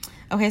good.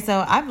 Okay,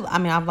 so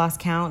I've lost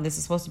count. This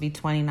is supposed to be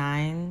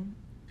 29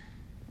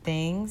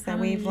 things that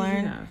we've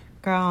learned.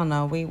 Girl, I don't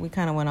know. We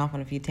kind of went off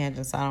on a few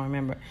tangents, so I don't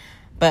remember.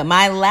 But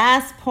my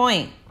last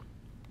point,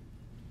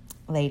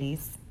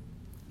 ladies,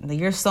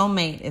 your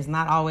soulmate is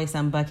not always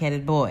some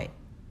buckheaded boy.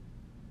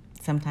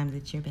 Sometimes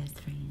it's your best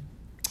friend.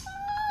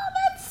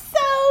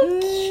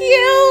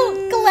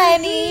 cute,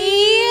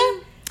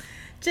 Glenny.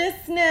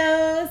 Just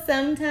know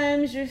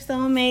sometimes your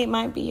soulmate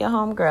might be your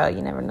homegirl.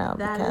 You never know.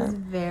 That is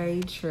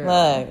very true.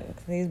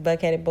 Look, these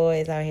buckheaded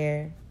boys out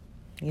here.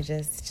 You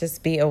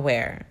just be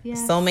aware.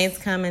 Yes.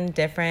 Soulmates come in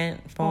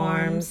different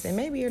forms. And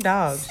maybe your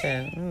dog.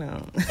 Shit, you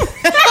know.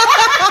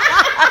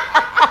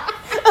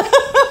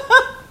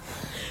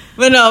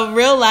 But no,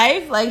 real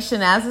life, like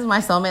Shanaz is my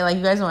soulmate. Like,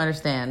 you guys don't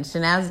understand.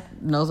 Shanaz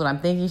knows what I'm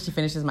thinking. She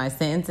finishes my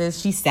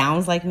sentences. She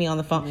sounds like me on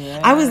the phone.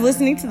 Yeah. I was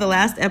listening to the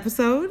last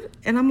episode,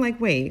 and I'm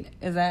like, wait.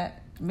 Is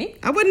that me?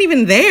 I wasn't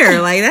even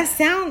there. Like, that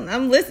sound,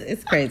 I'm listening.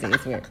 It's crazy.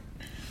 It's weird.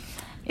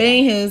 But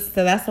anywho,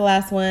 so that's the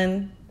last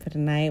one for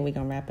tonight. We're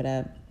going to wrap it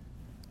up.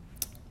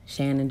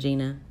 Shan and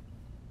Jena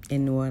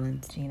in New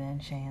Orleans. Jena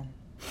and Shan.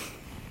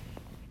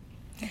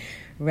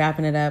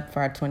 Wrapping it up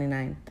for our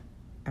 29th.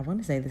 I want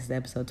to say this is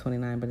episode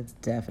 29, but it's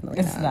definitely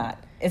It's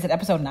not. Is it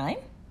episode 9?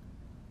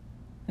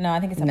 No, I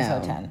think it's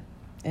episode 10.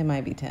 It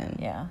might be 10.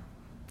 Yeah.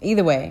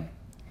 Either way,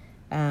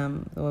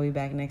 we'll be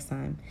back next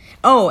time.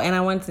 Oh, and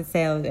I wanted to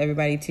say to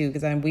everybody, too,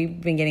 because we've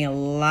been getting a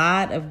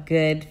lot of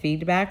good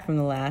feedback from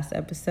the last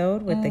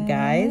episode with the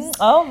guys.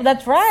 Oh,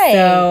 that's right.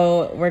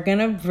 So we're going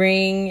to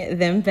bring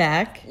them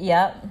back.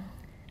 Yep.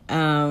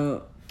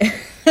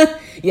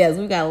 Yes,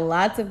 we've got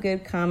lots of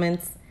good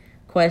comments,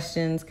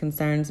 questions,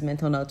 concerns,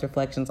 mental notes,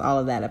 reflections, all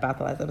of that about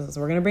the last episode.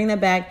 So we're going to bring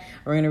that back.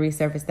 We're going to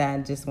resurface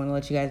that. Just want to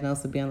let you guys know,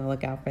 so be on the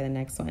lookout for the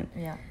next one.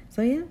 Yeah.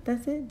 So yeah,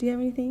 that's it. Do you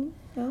have anything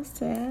else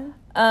to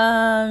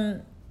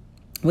add?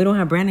 We don't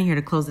have Brandon here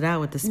to close it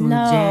out with the smooth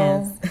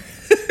jazz.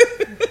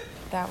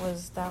 That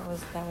was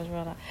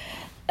real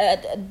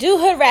nice. Do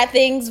hood rat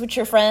things with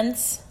your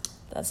friends.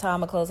 That's how I'm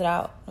gonna close it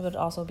out. It would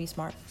also be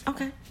smart.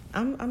 Okay.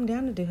 I'm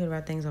down to do hood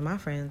rat things with my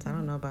friends. I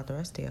don't know about the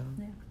rest of y'all.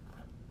 Yeah.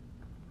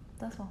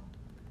 That's all.